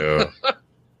too.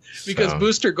 Because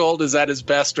Booster Gold is at his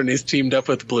best when he's teamed up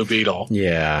with Blue Beetle.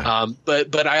 Yeah.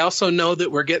 But I also know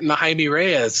that we're getting the Jaime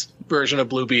Reyes version of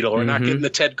Blue Beetle. We're not getting the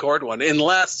Ted Kord one,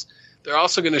 unless they're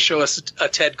also going to show us a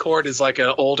Ted Kord as like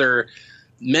an older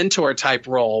mentor type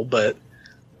role. But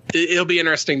it'll be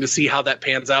interesting to see how that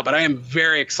pans out. But I am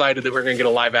very excited that we're going to get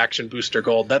a live action Booster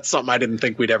Gold. That's something I didn't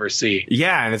think we'd ever see.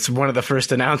 Yeah, and it's one of the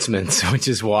first announcements, which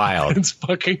is wild. It's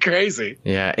fucking crazy.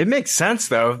 Yeah, it makes sense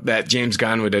though that James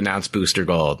Gunn would announce Booster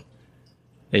Gold.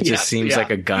 It just seems like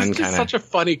a Gunn kind of such a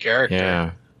funny character.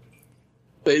 Yeah.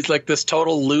 But he's like this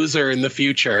total loser in the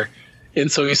future.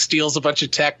 And so he steals a bunch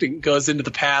of tech and goes into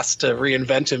the past to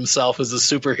reinvent himself as a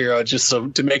superhero just so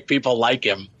to make people like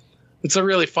him. It's a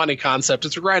really funny concept.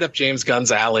 It's right up James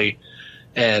Gunn's alley.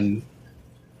 And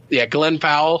Yeah, Glenn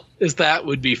Powell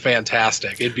would be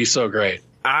fantastic. It'd be so great.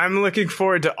 I'm looking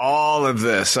forward to all of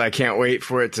this. I can't wait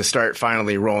for it to start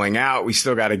finally rolling out. We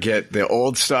still got to get the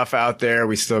old stuff out there.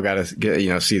 We still got to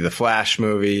get, see the Flash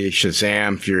movie,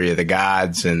 Shazam, Fury of the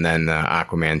Gods, and then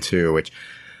Aquaman 2, which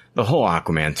the whole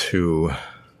Aquaman 2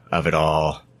 of it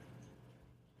all.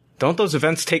 Don't those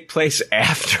events take place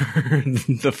after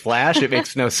the Flash? It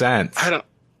makes no sense.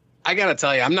 I gotta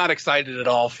tell you, I'm not excited at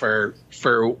all for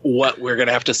what we're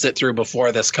gonna have to sit through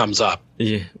before this comes up.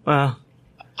 Yeah, well,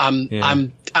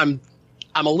 I'm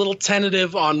a little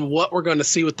tentative on what we're going to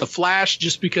see with the Flash,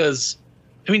 just because.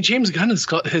 I mean, James Gunn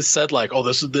has said like, "Oh,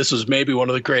 this is maybe one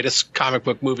of the greatest comic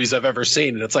book movies I've ever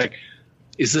seen," and it's like,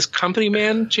 is this company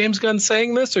man James Gunn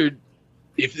saying this, or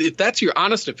if that's your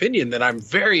honest opinion, then I'm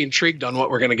very intrigued on what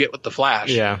we're going to get with the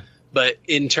Flash. Yeah, but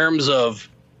in terms of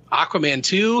Aquaman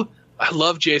 2. I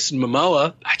love Jason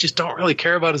Momoa. I just don't really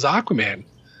care about his Aquaman.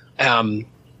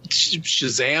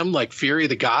 Shazam, like Fury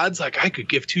of the Gods, like I could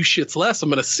give two shits less. I'm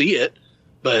going to see it,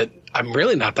 but I'm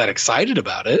really not that excited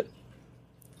about it.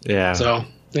 Yeah. So,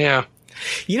 yeah.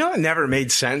 What never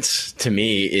made sense to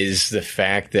me is the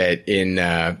fact that in,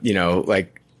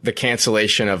 like the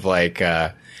cancellation of like,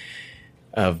 Henry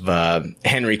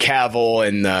Cavill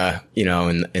and,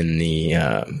 in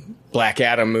the, Black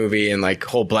Adam movie and like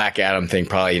whole Black Adam thing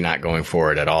probably not going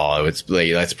forward at all. It was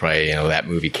like, that's probably, that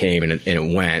movie came and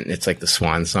it went. It's like the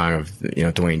swan song of,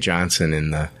 Dwayne Johnson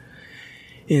in the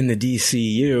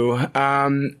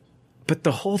DCU. But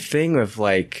the whole thing of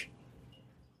like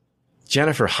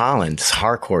Jennifer Holland's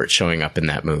Harcourt showing up in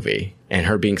that movie and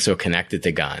her being so connected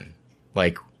to Gunn,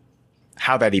 like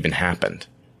how that even happened.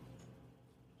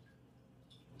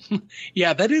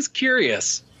 Yeah, that is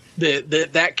curious.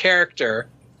 That character.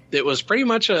 It was pretty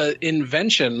much an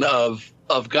invention of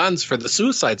Gunn's for the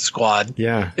Suicide Squad.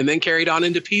 Yeah. And then carried on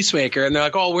into Peacemaker. And they're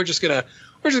like, oh, we're just gonna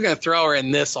throw her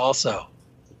in this also.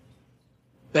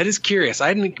 That is curious. I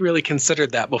hadn't really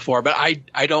considered that before, but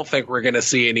I don't think we're going to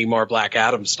see any more Black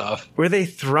Adam stuff. Were they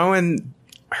throwing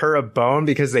her a bone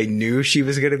because they knew she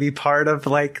was going to be part of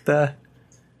like the,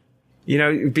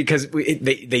 because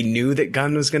they knew that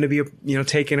Gunn was going to be,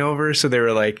 taking over. So they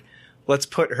were like, let's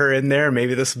put her in there.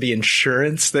 Maybe this will be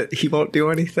insurance that he won't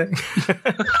do anything.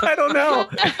 I don't know.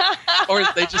 Or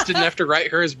they just didn't have to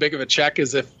write her as big of a check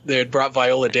as if they had brought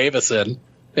Viola Davis in.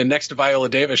 And next to Viola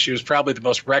Davis, she was probably the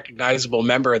most recognizable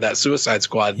member of that Suicide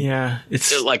Squad. Yeah.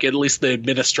 It's like at least the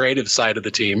administrative side of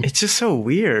the team. It's just so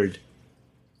weird.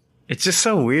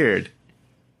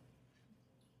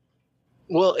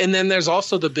 Well, and then there's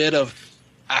also the bit of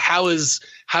how does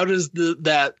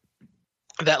that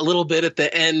little bit at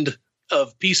the end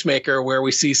of Peacemaker where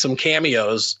we see some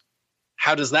cameos,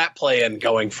 how does that play in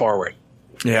going forward?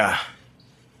 Yeah.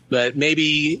 But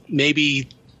maybe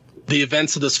the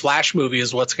events of this Flash movie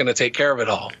is what's going to take care of it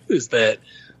all, is that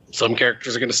some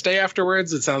characters are going to stay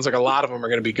afterwards. It sounds like a lot of them are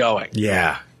going to be going.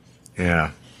 Yeah.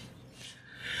 Yeah.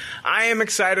 I am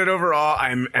excited overall.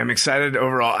 I'm excited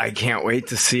overall. I can't wait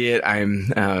to see it.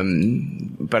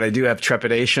 But I do have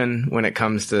trepidation when it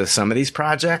comes to some of these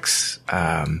projects.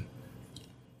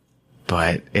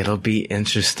 But it'll be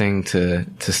interesting to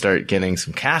start getting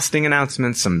some casting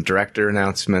announcements, some director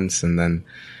announcements, and then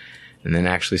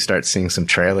actually start seeing some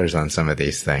trailers on some of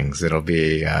these things. It'll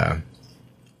be,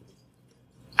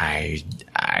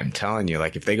 I'm telling you,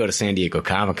 like if they go to San Diego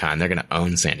Comic-Con, they're going to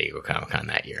own San Diego Comic-Con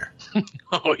that year.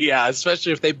 Oh yeah.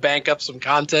 Especially if they bank up some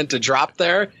content to drop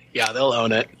there. Yeah, they'll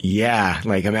own it. Yeah.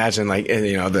 Like imagine like,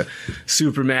 the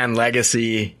Superman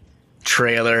Legacy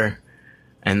trailer,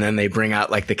 and then they bring out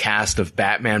like the cast of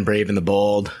Batman Brave and the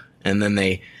Bold, and then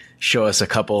they show us a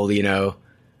couple,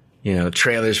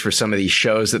 trailers for some of these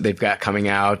shows that they've got coming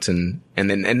out, and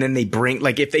then they bring,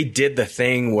 like if they did the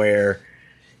thing where,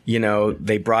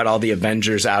 they brought all the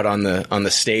Avengers out on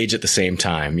the stage at the same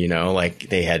time, like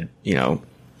they had,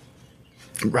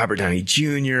 Robert Downey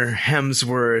Jr.,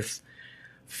 Hemsworth,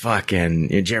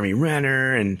 fucking Jeremy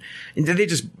Renner, and they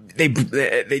just they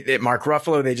Mark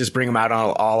Ruffalo, they just bring them out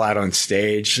all out on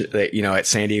stage, at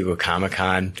San Diego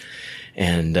Comic-Con,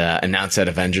 and announce that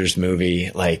Avengers movie.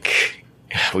 Like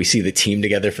we see the team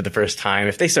together for the first time.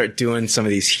 If they start doing some of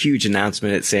these huge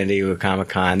announcements at San Diego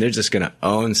Comic-Con, they're just going to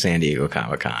own San Diego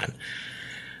Comic-Con.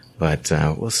 But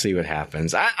we'll see what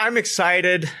happens. I'm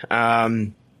excited,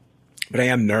 but I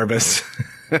am nervous.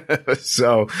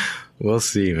 So we'll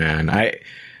see, man.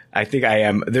 I think I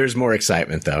am. There's more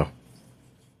excitement, though.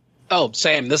 Oh,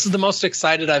 same. This is the most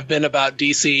excited I've been about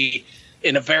DC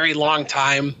in a very long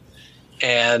time.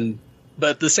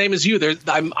 But the same as you,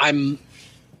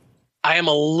 I am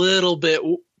a little bit.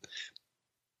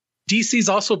 DC's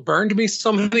also burned me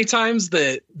so many times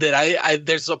that I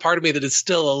there's a part of me that is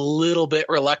still a little bit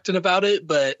reluctant about it,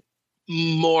 but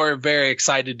more very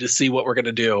excited to see what we're going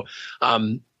to do.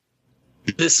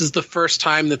 This is the first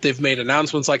time that they've made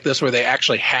announcements like this where they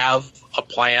actually have a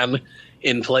plan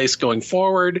in place going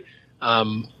forward.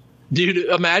 Dude,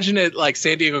 imagine it like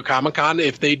San Diego Comic-Con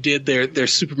if they did their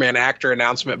Superman actor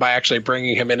announcement by actually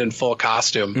bringing him in full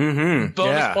costume. Mm-hmm.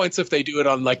 Bonus points if they do it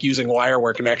on like using wire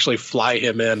work and actually fly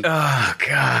him in. Oh,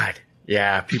 God.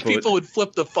 Yeah. People would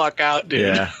flip the fuck out,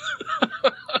 dude.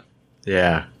 Yeah.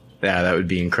 Yeah, that would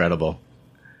be incredible.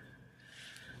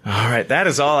 All right. That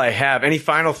is all I have. Any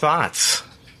final thoughts?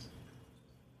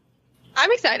 I'm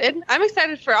excited. I'm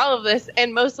excited for all of this,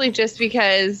 and mostly just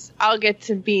because I'll get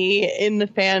to be in the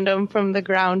fandom from the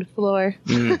ground floor.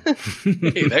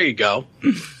 Hey, there you go.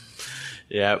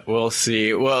 Yeah, we'll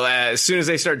see. Well, as soon as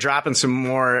they start dropping some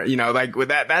more, like with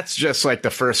that's just like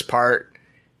the first part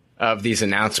of these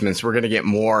announcements. We're going to get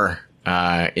more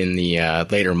in the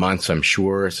later months, I'm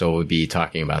sure. So we'll be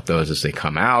talking about those as they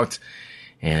come out.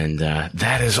 And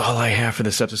that is all I have for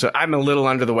this episode. I'm a little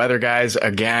under the weather, guys,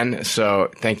 again, so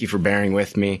thank you for bearing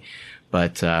with me.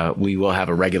 But we will have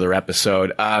a regular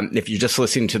episode. If you're just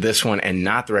listening to this one and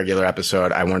not the regular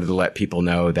episode, I wanted to let people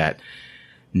know that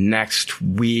next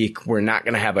week we're not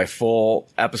going to have a full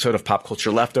episode of Pop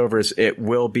Culture Leftovers.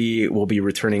 We'll be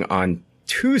returning on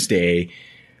Tuesday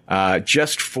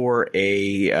just for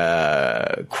a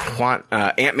Ant-Man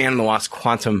and the Wasp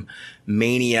Quantum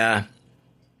Mania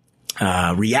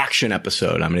reaction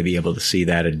episode. I'm going to be able to see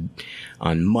that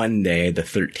on Monday, the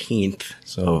 13th.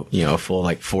 So, a full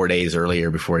 4 days earlier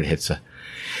before it hits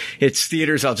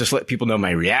theaters. I'll just let people know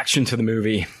my reaction to the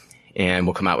movie, and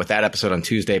we'll come out with that episode on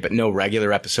Tuesday, but no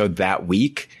regular episode that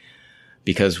week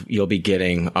because you'll be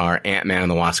getting our Ant-Man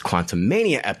and the Wasp Quantum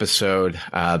Mania episode,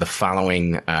 the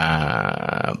following,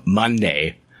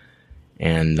 Monday.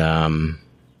 And,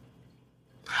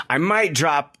 I might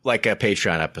drop a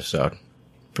Patreon episode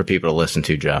for people to listen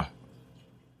to, Joe.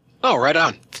 Oh, right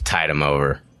on. To tide them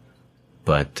over.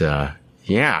 But,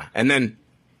 yeah. And then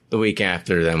the week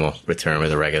after, then we'll return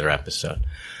with a regular episode.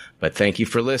 But thank you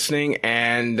for listening.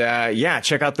 And,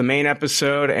 check out the main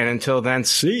episode. And until then,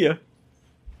 see ya.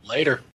 Later.